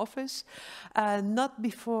home office. Not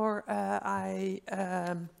before I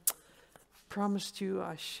promised you,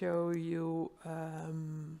 I show you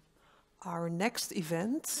our next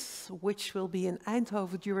event, which will be in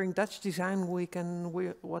Eindhoven during Dutch Design Week, and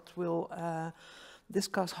what will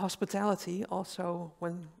discuss hospitality, also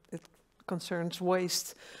when it concerns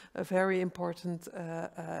waste, a very important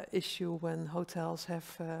issue when hotels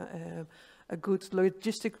have a good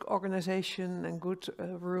logistic organization and good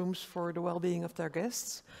rooms for the well-being of their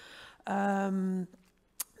guests.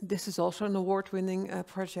 This is also an award-winning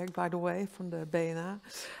project, by the way, from the BNA.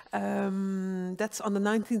 That's on the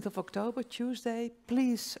 19th of October, Tuesday.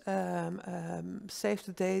 Please save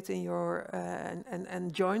the date in your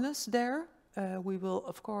and join us there. We will,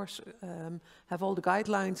 of course, have all the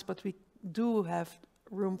guidelines, but we do have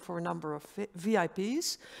room for a number of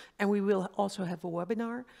VIPs, and we will also have a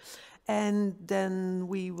webinar. And then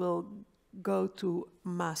we will go to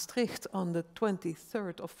Maastricht on the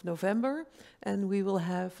 23rd of November, and we will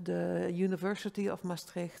have the University of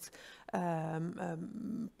Maastricht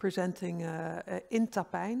presenting in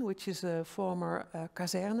Tapijn, which is a former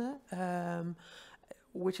kazerne,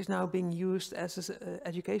 which is now being used as an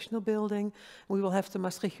educational building. We will have the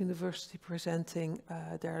Maastricht University presenting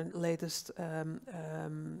their latest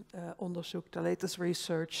onderzoek, the latest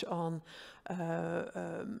research on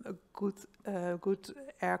good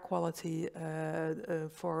air quality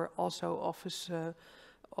for also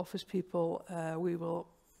office people. We will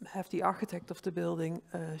have the architect of the building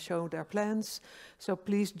show their plans. So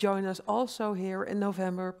please join us also here in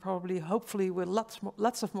November, probably, hopefully, with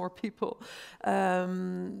lots of more people.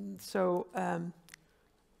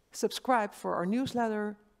 Subscribe for our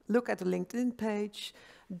newsletter. Look at the LinkedIn page.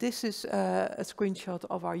 This is a screenshot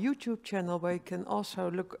of our YouTube channel, where you can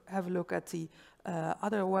also have a look at the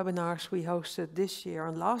other webinars we hosted this year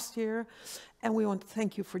and last year. And we want to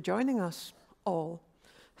thank you for joining us all.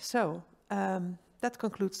 So that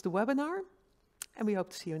concludes the webinar, and we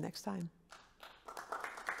hope to see you next time.